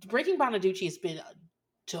been, Breaking Bonaducci has been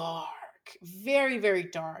dark, very very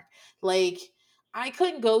dark. Like, I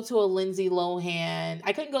couldn't go to a Lindsay Lohan.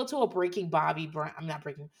 I couldn't go to a Breaking Bobby Brown. I'm not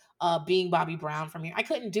breaking. Being Bobby Brown from here. I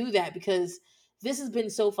couldn't do that because this has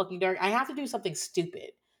been so fucking dark. I have to do something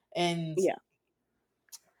stupid, and Yeah.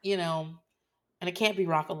 you know, and it can't be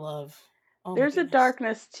Rock of Love. Oh my There's a goodness.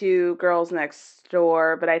 darkness to Girls Next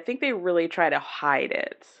Door, but I think they really try to hide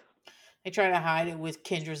it. They try to hide it with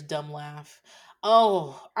Kendra's dumb laugh.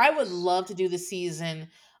 Oh, I would love to do the season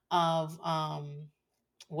of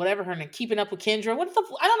whatever her name, Keeping Up with Kendra. I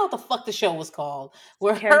don't know what the fuck the show was called.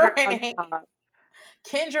 Where Kendra her and on top.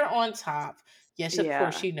 Kendra on top. Yes, of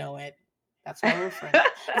course Yeah. you know it. That's why we're friends.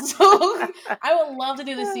 So I would love to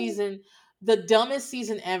do the season, the dumbest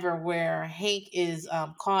season ever, where Hank is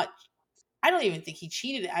caught. I don't even think he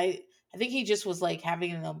cheated. I think he just was like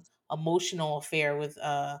having an emotional affair with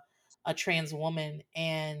a trans woman,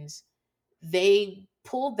 and they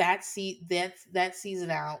pulled that season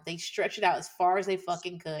out. They stretched it out as far as they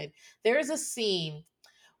fucking could. There is a scene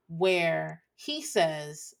where he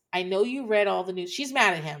says, "I know you read all the news." She's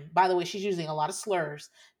mad at him. By the way, she's using a lot of slurs,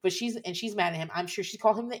 but she's mad at him. I'm sure she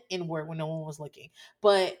called him the N word when no one was looking.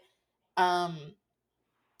 But um,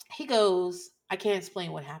 he goes, "I can't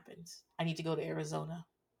explain what happened. I need to go to Arizona.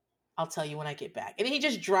 I'll tell you when I get back." And he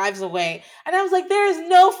just drives away. And I was like, there is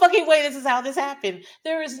no fucking way this is how this happened.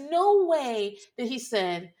 There is no way that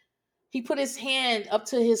he put his hand up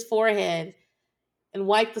to his forehead and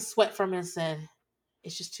wiped the sweat from it and said,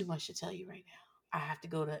 "It's just too much to tell you right now. I have to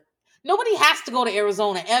go to." Nobody has to go to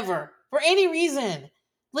Arizona ever for any reason.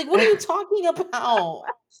 Like, what are you talking about?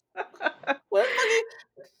 What the fuck what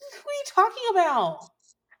are you talking about?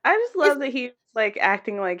 I just If love that he was like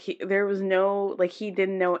acting like there was no like he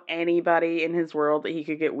didn't know anybody in his world that he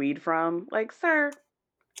could get weed from. Like, sir,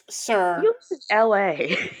 Sir, you live in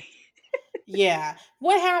LA. yeah.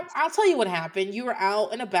 What happened? I'll tell you what happened. You were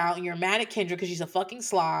out and about and you're mad at Kendra because she's a fucking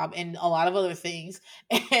slob and a lot of other things.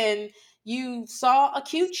 And you saw a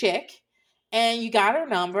cute chick and you got her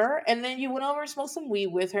number and then you went over and smoked some weed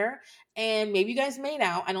with her and maybe you guys made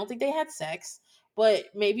out. I don't think they had sex, but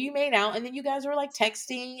maybe you made out and then you guys were like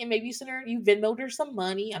texting and maybe you Venmoed her some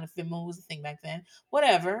money. I don't know if Venmo was a thing back then.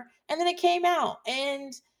 Whatever. And then it came out.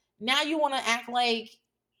 And now you want to act like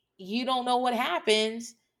you don't know what happened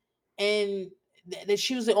and that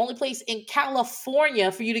she was the only place in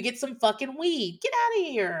California for you to get some fucking weed. Get out of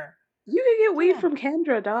here. You can get weed Come on. from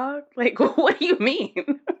Kendra, dog. Like, what do you mean?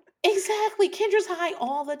 Exactly. Kendra's high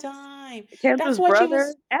all the time. That's Kendra's why she was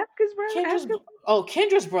brother? Ask his brother. Kendra's Ask his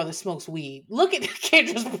Kendra's brother smokes weed. Look at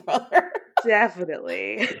Kendra's brother.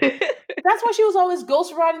 Definitely. That's why she was always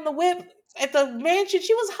ghost riding the whip at the mansion.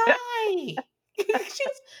 She was high. she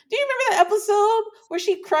was, do you remember that episode where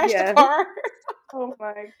she crashed the Yes. car? Oh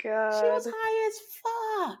my She was god. high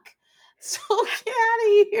as fuck. So get out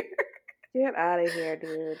of here. Get out of here,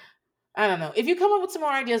 dude. I don't know. If you come up with some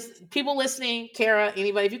more ideas, people listening, Kara,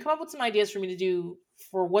 anybody, if you come up with some ideas for me to do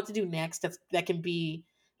for what to do next, that can be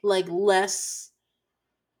like less,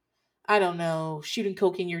 I don't know, shooting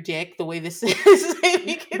coke in your dick the way this is.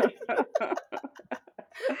 Maybe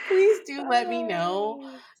please do let me know,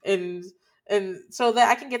 Oh, and so that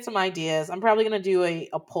I can get some ideas. I'm probably gonna do a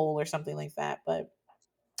poll or something like that, but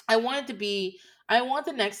I want it to be I want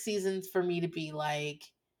the next season for me to be like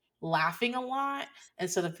laughing a lot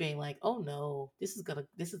instead of being like, oh no, this is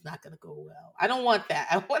not gonna go well. I don't want that.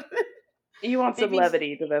 I want you want some maybe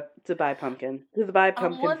levity to buy pumpkin to the buy I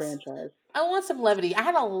pumpkin want franchise. I want some levity. I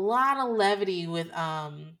had a lot of levity with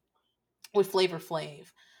Flavor Flav.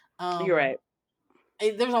 You're right.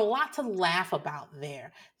 There's a lot to laugh about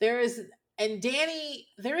there. There is and Danny,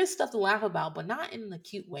 there is stuff to laugh about, but not in the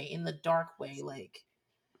cute way, in the dark way, like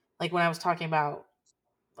when I was talking about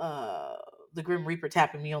uh the Grim Reaper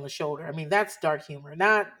tapping me on the shoulder. I mean, that's dark humor.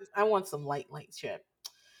 Not I want some light shit.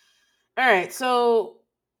 All right, so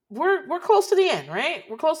we're close to the end, right?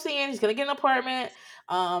 We're close to the end. He's gonna get an apartment.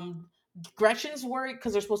 Um, Gretchen's worried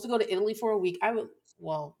because they're supposed to go to Italy for a week. I would,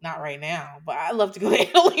 well, not right now, but I love to go to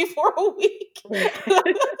Italy for a week.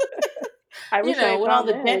 I You wish I know, had when all gone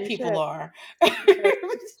the then. dead You people should. are. You should.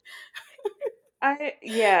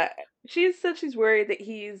 Yeah. She said she's worried that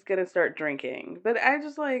he's gonna start drinking, but I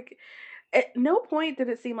just like at no point did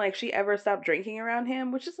it seem like she ever stopped drinking around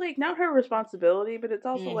him, which is like not her responsibility, but it's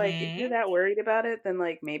also like if you're Hmm. that worried about it, then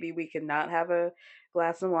like maybe we could not have a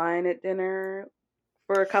glass of wine at dinner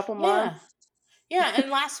for a couple Yeah. months. Yeah,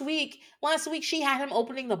 and last week she had him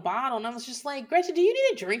opening the bottle, and I was just like, Gretchen, do you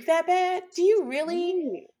need to drink that bad? Do you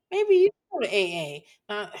really? Right. Maybe you go to AA.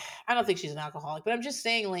 I don't think she's an alcoholic, but I'm just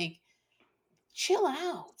saying, like, chill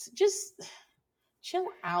out. Just chill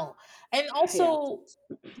out. And Yeah. also,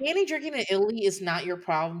 Danny drinking in Italy is not your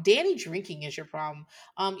problem. Danny drinking is your problem.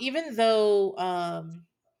 Even though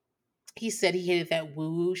he said he hated that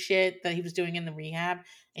woo woo shit that he was doing in the rehab and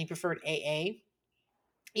he preferred AA.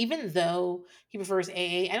 Even though he prefers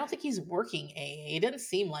AA, I don't think he's working AA. It doesn't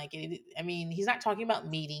seem like it. I mean, he's not talking about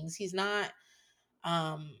meetings. He's not.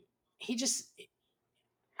 Um, he just.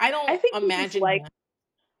 I I don't think he just imagine like him.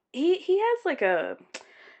 he has like a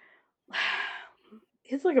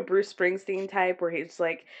he's like a Bruce Springsteen type where he's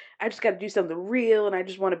like, I just got to do something real, and I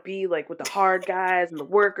just want to be like with the hard guys and the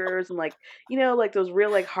workers, and like like those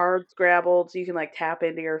real like hard scrabbled, so you can like tap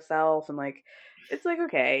into yourself, and like it's like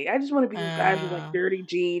okay, I just want to be with guys with like Uh, dirty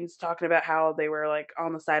jeans talking about how they were like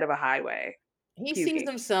on the side of a highway he sees puking.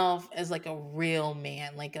 himself as like a real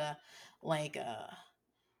man, like a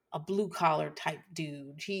blue collar type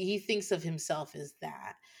dude. He thinks of himself as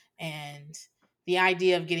that, and the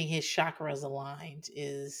idea of getting his chakras aligned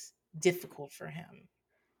is difficult for him.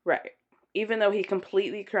 Right. Even though he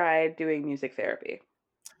completely cried doing music therapy.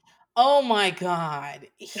 Oh my god,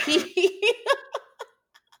 he.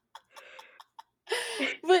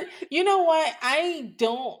 But you know what? I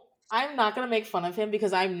don't. I'm not gonna make fun of him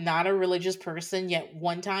because I'm not a religious person. Yet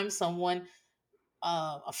one time, someone,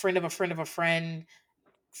 a friend of a friend of a friend,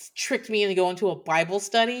 tricked me into going to a Bible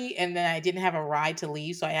study, and then I didn't have a ride to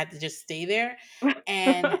leave, so I had to just stay there.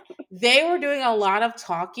 And they were doing a lot of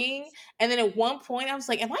talking, and then at one point I was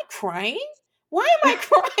like, "Am I crying? Why am I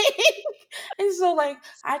crying?" And so, like,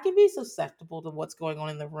 I can be susceptible to what's going on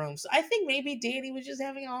in the room. So I think maybe Danny was just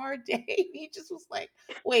having a hard day. He just was like,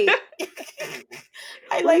 "Wait,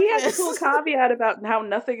 I Well, he like had the cool this." caveat about how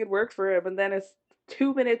nothing had worked for him, and then it's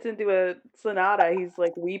 2 minutes into a sonata, he's,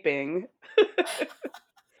 like, weeping. He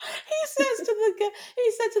said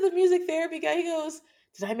to the music therapy guy, he goes,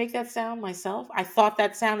 "Did I make that sound myself? I thought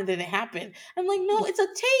that sound and then it happened." I'm like, "No, it's a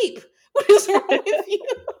tape. What is wrong with you?"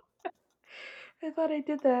 I thought I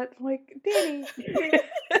did that. I'm like, "Danny."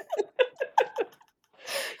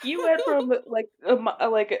 You went from, like,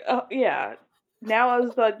 yeah. Now all of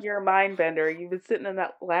a sudden you're a mind bender. You've been sitting in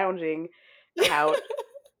that lounging couch.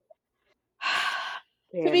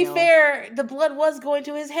 To be Daniel. fair, the blood was going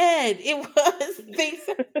to his head. It was. They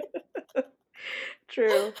said,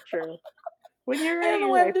 True, true. When you're I don't right, know you're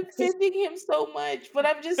why I'm right. defending him so much, but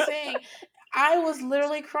I'm just saying, I was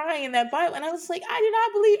literally crying in that Bible, and I was like, I do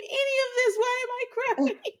not believe any of this. Why am I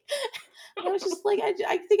crying? And I was just like, I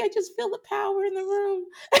think I just feel the power in the room.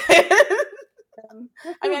 I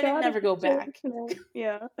I feel mean, I didn't God in never the go church back. tonight.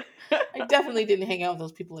 Yeah. I definitely didn't hang out with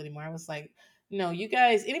those people anymore. I was like, no, you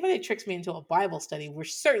guys, anybody that tricks me into a Bible study, we're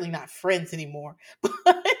certainly not friends anymore. But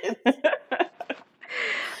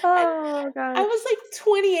and Oh I gosh. was like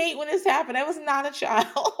 28 when this happened. I was not a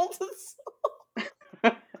child.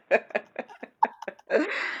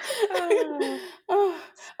 Ah. Oh,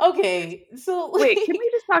 Okay, so Wait, can we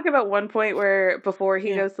just talk about one point where before he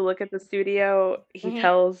yeah, goes to look at the studio, he hmm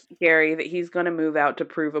tells Gary that he's going to move out to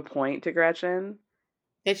prove a point to Gretchen?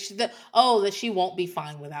 that she won't be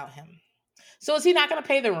fine without him. So is he not going to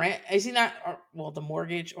pay the rent? Is he not? Or, well, the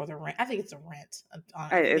mortgage or the rent? I think it's a rent.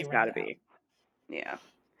 I think they It's rent got to it out. be. Yeah.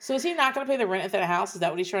 So is he not going to pay the rent at that house? Is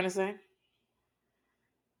that what he's trying to say?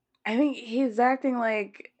 I think he's acting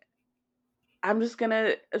like I'm just going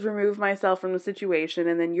to remove myself from the situation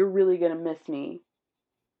and then you're really going to miss me,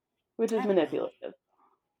 which is I don't know. manipulative.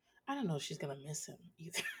 I don't know if she's gonna miss him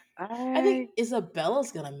either. I think I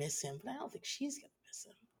Isabella's gonna miss him, but I don't think she's gonna miss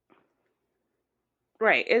him.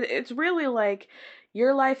 Right. It's really like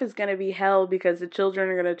your life is going to be hell because the children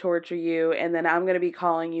are going to torture you, and then I'm going to be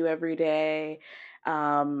calling you every day.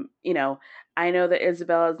 You know, I know that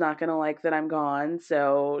Isabella's not going to like that I'm gone,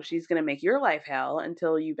 so she's going to make your life hell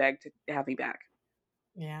until you beg to have me back.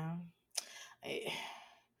 Yeah, I,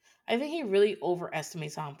 I think he really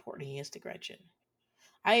overestimates how important he is to Gretchen.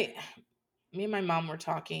 I, me and my mom were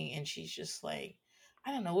talking, and she's just like,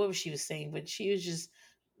 I don't know what she was saying, but she was just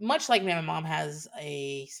much like me. My mom has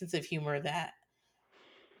a sense of humor that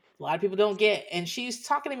a lot of people don't get, and she's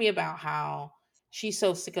talking to me about how she's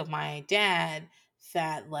so sick of my dad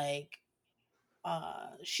that like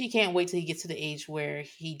she can't wait till he gets to the age where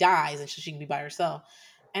he dies and so she can be by herself.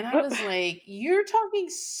 And I was like, you're talking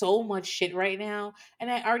so much shit right now, and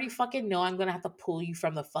I already fucking know I'm gonna have to pull you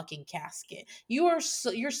from the fucking casket. You're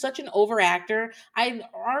such an overactor. I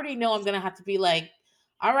already know I'm gonna have to be like,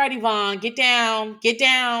 all right, Yvonne, get down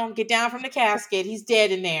from the casket. He's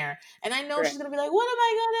dead in there. And I know Right. she's gonna be like, what am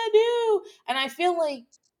I gonna do? And I feel like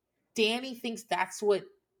Danny thinks that's what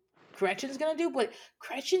Gretchen's gonna do, but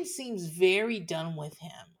Gretchen seems very done with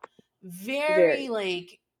him. Very Very.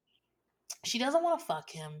 like she doesn't want to fuck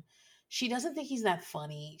him. She doesn't think he's that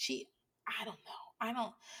funny. I don't know. I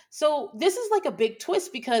don't. So this is like a big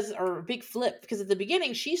twist because, or a big flip because at the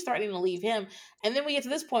beginning she's starting to leave him, and then we get to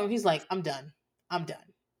this point where he's like, "I'm done. I'm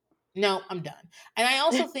done. No, I'm done." And I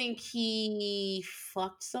also think he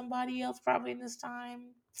fucked somebody else probably in this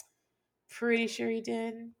time. Pretty sure he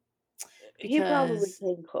did He probably because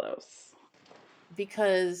came close.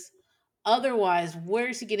 because otherwise,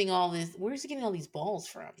 where's he getting all this? Where's he getting all these balls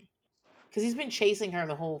from? Because he's been chasing her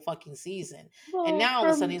the whole fucking season, and Well, now all of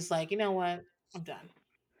a sudden from he's like, you know what? I'm done.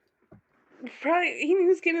 probably he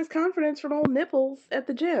was getting his confidence from old nipples at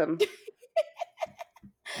the gym.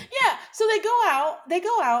 Yeah. So they go out. They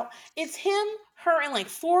go out. It's him, her, and like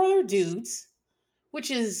four other dudes, which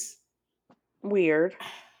is Weird.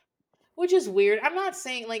 weird. I'm not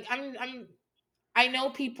saying like I'm. I know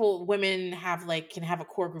people, women have like can have a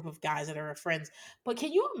core group of guys that are friends, but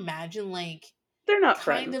can you imagine like They're not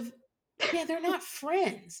kind friends. of yeah, they're not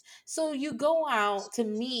friends. So you go out to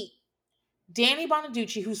meet Danny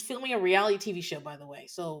Bonaducci, who's filming a reality TV show, by the way.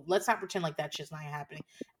 So let's not pretend like that shit's not happening.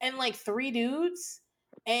 And like three dudes,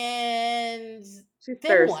 and She's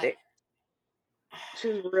then what? thirsty.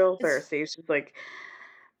 She's real It's thirsty. She's like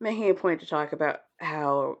making a point to talk about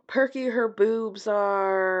how perky her boobs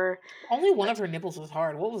are. only one of her nipples was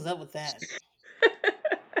hard. What was up with that?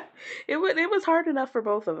 It was hard enough for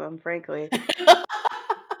both of them, frankly.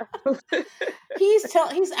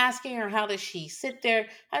 He's asking her how does she sit there?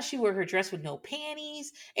 How does she wear her dress with no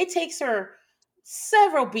panties? It takes her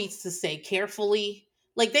several beats to say carefully.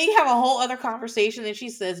 Like they have a whole other conversation, and she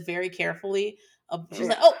says very carefully. She's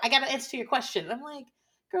like, Yeah. "Oh, I got to answer your question." I'm like,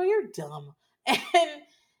 "Girl, you're dumb." And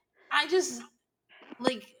I just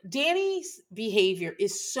like Danny's behavior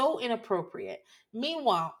is so inappropriate.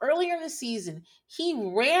 Meanwhile, earlier in the season, he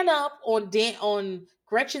ran up on on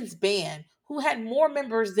Gretchen's band, who had more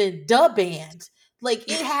members than the band. Like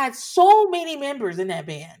it had so many members in that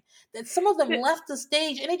band that some of them It left the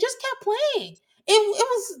stage and they just kept playing. It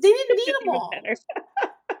was they didn't need didn't them even all. matter.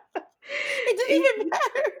 It didn't even He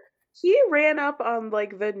matter. he ran up on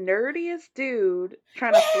like the nerdiest dude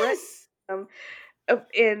trying to threaten Yes. him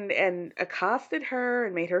and accosted her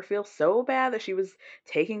and made her feel so bad that she was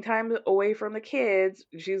taking time away from the kids.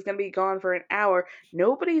 She was going to be gone for an hour.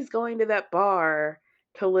 Nobody's going to that bar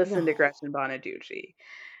to listen to No. Gretchen Bonaducci.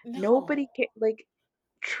 No. Nobody like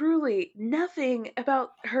truly nothing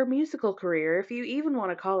about her musical career, if you even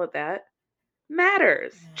want to call it that,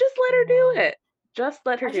 matters. Yeah. Just let her do No. it. Just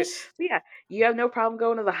let her I do it. just But yeah, you have no problem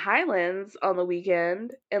going to the Highlands on the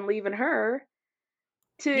weekend and leaving her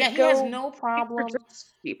to yeah, he has go no pick for problem.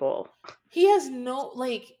 people. He has no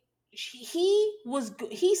like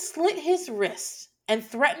he slit his wrist and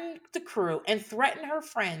threatened the crew and threatened her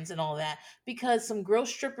friends and all that because some girl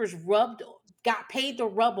strippers got paid to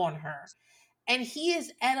rub on her, and he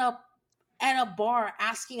is at a bar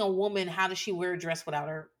asking a woman how does she wear a dress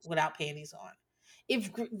without panties on. If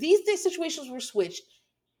these situations were switched,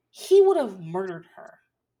 he would have murdered her.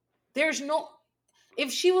 There's no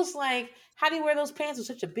if she was like, "How do you wear those pants with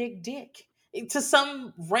such a big dick?" to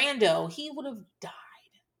some rando, he would have died.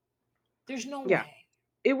 There's no Yeah. way.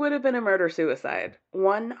 It would have been a murder suicide. Yeah,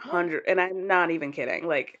 100, and I'm not even kidding.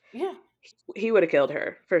 Like, yeah, he would have killed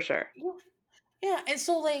her for sure. yeah, yeah. And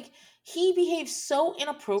so like he behaves so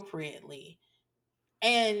inappropriately,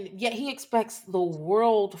 and yet he expects the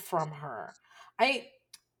world from her. I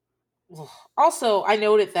Also, I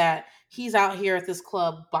noted that he's out here at this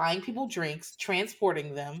club buying people drinks,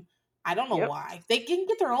 transporting them. I don't know Yep. why. They can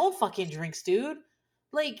get their own fucking drinks, dude.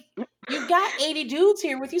 Like, you got 80 dudes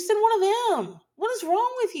here with you. Send one of them. What is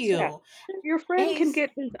wrong with Yeah. you? Your And friend can he's,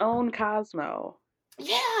 get his own Cosmo. I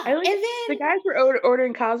yeah. like And the guys were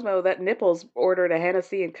ordering Cosmo that Nipples ordered a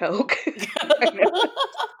Hennessy and Coke. I then know.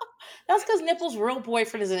 that's because Nipple's real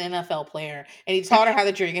boyfriend is an NFL player and he taught her how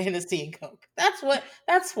to drink a Hennessy and Coke. That's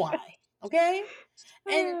why. Okay?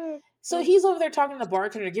 And so he's over there talking to the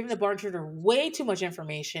bartender, giving the bartender way too much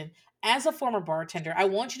information. As a former bartender, I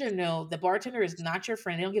want you to know the bartender is not your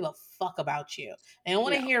friend. They don't give a fuck about you. They don't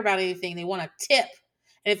want to No. hear about anything. They want a tip.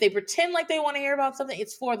 And if they pretend like they want to hear about something,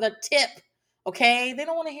 it's for the tip. Okay? They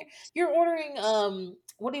don't want to hear. You're ordering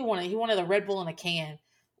what do you want? He wanted a Red Bull in a can.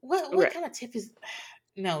 What Right. kind of tip is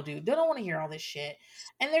no, dude. They don't want to hear all this shit.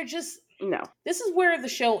 And they're just No. this is where the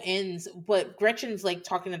show ends, but Gretchen's like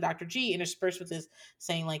talking to Dr. G interspersed with this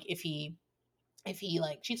saying like if he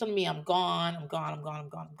like cheats on me, I'm gone, I'm gone, I'm gone, I'm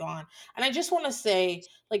gone, I'm gone. And I just want to say,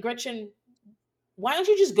 like, Gretchen, why don't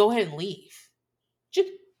you just go ahead and leave? Just,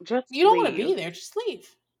 Just you don't want to be leave. there, just leave.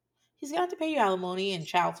 He's gonna have to pay you alimony and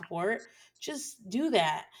child support. Just do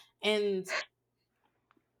that. And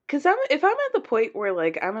Cause if I'm at the point where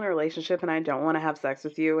like I'm in a relationship and I don't want to have sex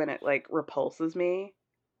with you and it like repulses me,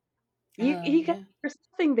 yeah. there's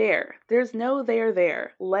nothing there. There's no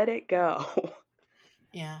there. Let it go.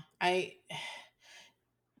 Yeah.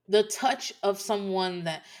 The touch of someone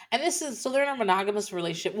that and this is so they're in a monogamous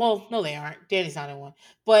relationship. Well, no, they aren't. Danny's not in one.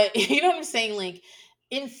 But you know what I'm saying? Like,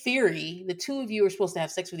 in theory, the two of you are supposed to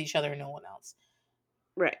have sex with each other and no one else.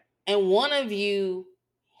 Right. And one of you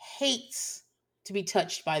hates to be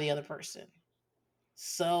touched by the other person.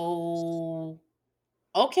 So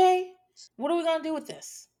okay. What are we gonna do with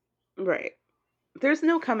this? Right. There's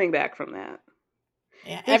no coming back from that.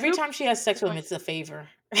 Yeah. There's Every no time she has sex with him, it's a favor.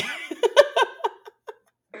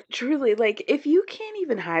 truly like if you can't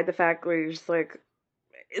even hide the fact where you're just like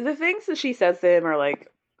the things that she says to him are like,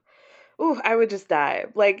 "Ooh, I would just die."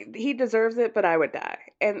 Like he deserves it, but I would die.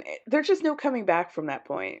 And there's just no coming back from that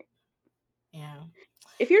point. Yeah.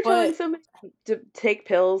 If you're telling But somebody to take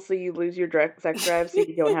pills so you lose your sex drive so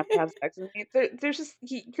you don't have to have sex with me, there's just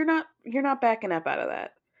you're not backing up out of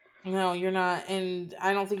that. no, you're not, and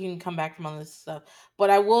I don't think you can come back from all this stuff.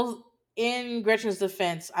 But I will, in Gretchen's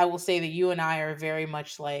defense, I will say that you and I are very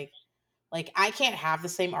much like I can't have the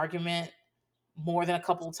same argument more than a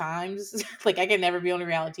couple of times. Like I can never be on a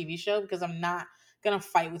reality TV show because I'm not gonna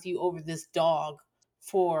fight with you over this dog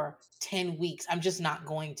for 10 weeks. I'm just not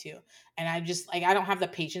going to. And I just like I don't have the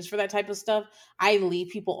patience for that type of stuff. I leave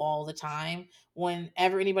people all the time.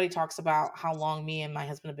 Whenever anybody talks about how long me and my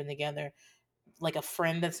husband have been together, like a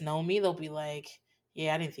friend that's known me, they'll be like,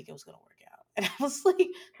 "Yeah, I didn't think it was gonna work out." And I was like,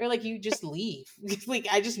 "They're like, you just leave. Like,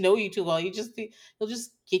 I just know you too well. You'll just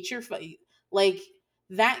get your like."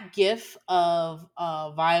 That gif of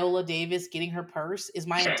Viola Davis getting her purse is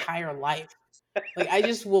my entire life. Like I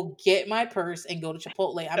just will get my purse and go to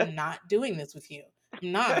Chipotle. I'm not doing this with you.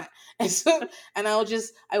 I'm not. And so and I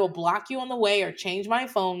will block you on the way or change my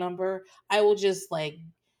phone number. I will just like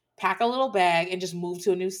pack a little bag and just move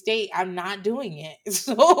to a new state. I'm not doing it.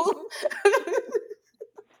 So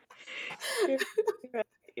You're right.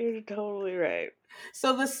 You're totally right.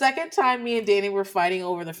 so the second time me and Danny were fighting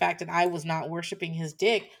over the fact that I was not worshiping his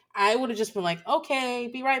dick, I would have just been like, "Okay,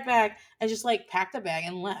 be right back," and just like packed a bag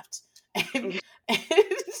and left. And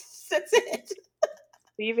that's it.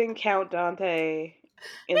 Leaving Count Dante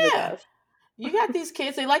in the Yeah. dust. You got these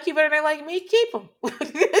kids. They like you better than they like me. Keep them.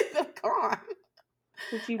 Come on.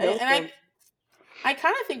 Since you know And so. I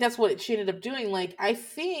kind of think that's what she ended up doing. Like, I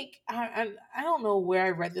think I don't know where I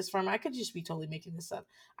read this from. I could just be totally making this up.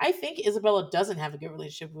 I think Isabella doesn't have a good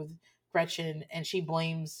relationship with Gretchen, and she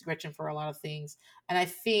blames Gretchen for a lot of things. And I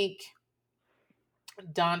think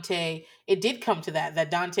Dante, it did come to that.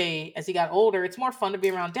 That Dante, as he got older, it's more fun to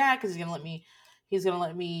be around Dad because he's gonna let me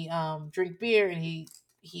drink beer, and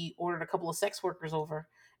he ordered a couple of sex workers over,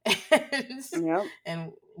 and, Yep.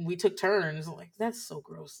 and we took turns. Like that's so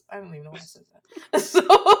gross. I don't even know why I said that. So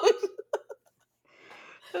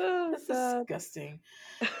Oh That's god. disgusting.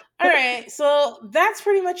 All right, so that's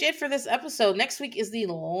pretty much it for this episode. Next week is the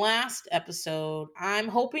last episode. I'm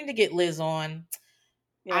hoping to get Liz on.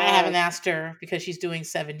 I haven't Yes. asked her because she's doing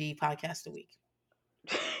 70 podcasts a week.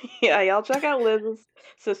 Yeah, y'all check out Liz's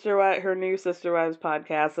sister wife, her new Sister Wives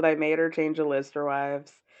podcast that I made her change a Lister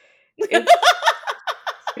Wives. It's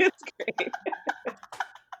it's great.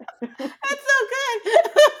 That's so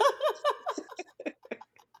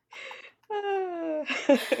Ah.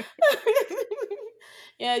 good.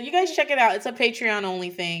 Yeah, you guys check it out. It's a Patreon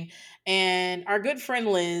only thing. And our good friend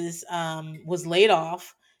Liz was laid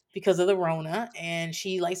off because of the Rona, and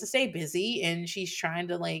she likes to stay busy, and she's trying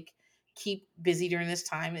to like keep busy during this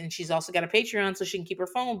time. And she's also got a Patreon so she can keep her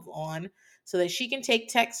phone on so that she can take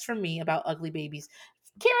texts from me about ugly babies.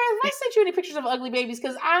 Kara, have I sent you any pictures of ugly babies?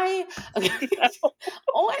 Because I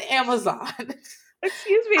on Amazon.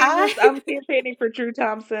 Excuse me, I I'm campaigning for Drew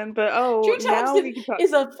Thompson, but Drew now Thompson we can talk.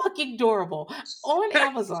 is a fucking adorable. On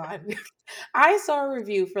Amazon, I saw a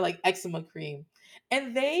review for like eczema cream,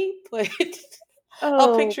 and they put a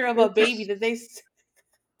Oh, picture of a baby Princess. that they.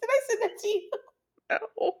 Did I send that to you?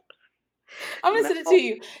 No, I'm gonna send it to no.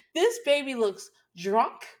 you. This baby looks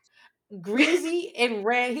drunk, greasy, and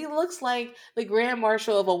red. He looks like the Grand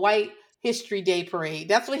Marshal of a white History Day parade.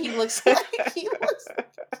 That's what he looks like.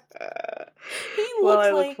 He Well, looks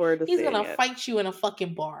I look like forward to he's seeing gonna it. fight you in a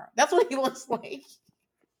fucking bar. That's what he looks like.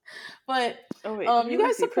 But Oh wait, did you you ever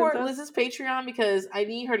guys see support Princess? Liz's Patreon because I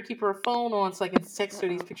need her to keep her phone on so I can text her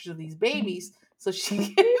these Uh-oh. pictures of these babies so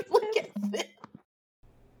she can look at them.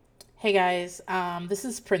 Hey guys, this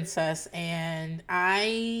is Princess, and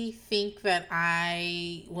I think that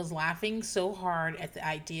I was laughing so hard at the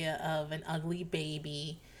idea of an ugly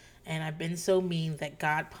baby, and I've been so mean that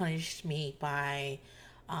God punished me by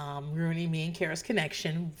ruining me and Kara's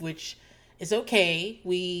connection, which is okay.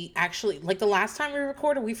 We actually, like the last time we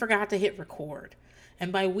recorded, we forgot to hit record.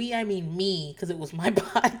 And by we, I mean me, because it was my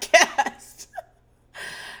podcast.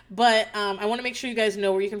 But I want to make sure you guys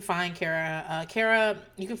know where you can find Kara.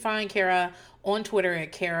 You can find Kara on Twitter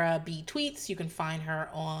at Kara B Tweets. You can find her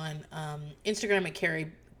on Instagram at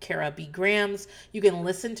Kara B Grams. You can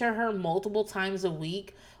listen to her multiple times a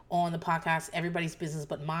week on the podcast Everybody's Business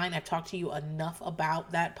But Mine. I've talked to you enough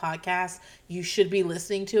about that podcast. You should be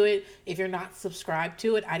listening to it. If you're not subscribed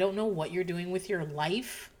to it, I don't know what you're doing with your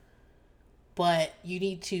life, but you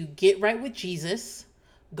need to get right with Jesus,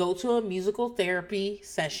 go to a musical therapy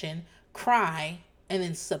session, cry, and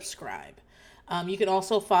then subscribe. You can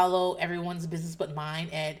also follow Everyone's Business But Mine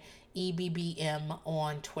at EBBM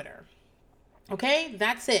on Twitter. Okay,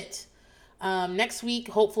 that's it. Next week,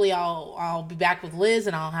 hopefully, I'll be back with Liz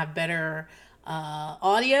and I'll have better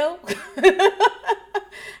audio,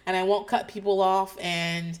 and I won't cut people off.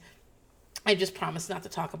 And I just promise not to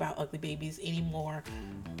talk about ugly babies anymore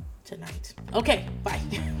tonight. Okay, bye.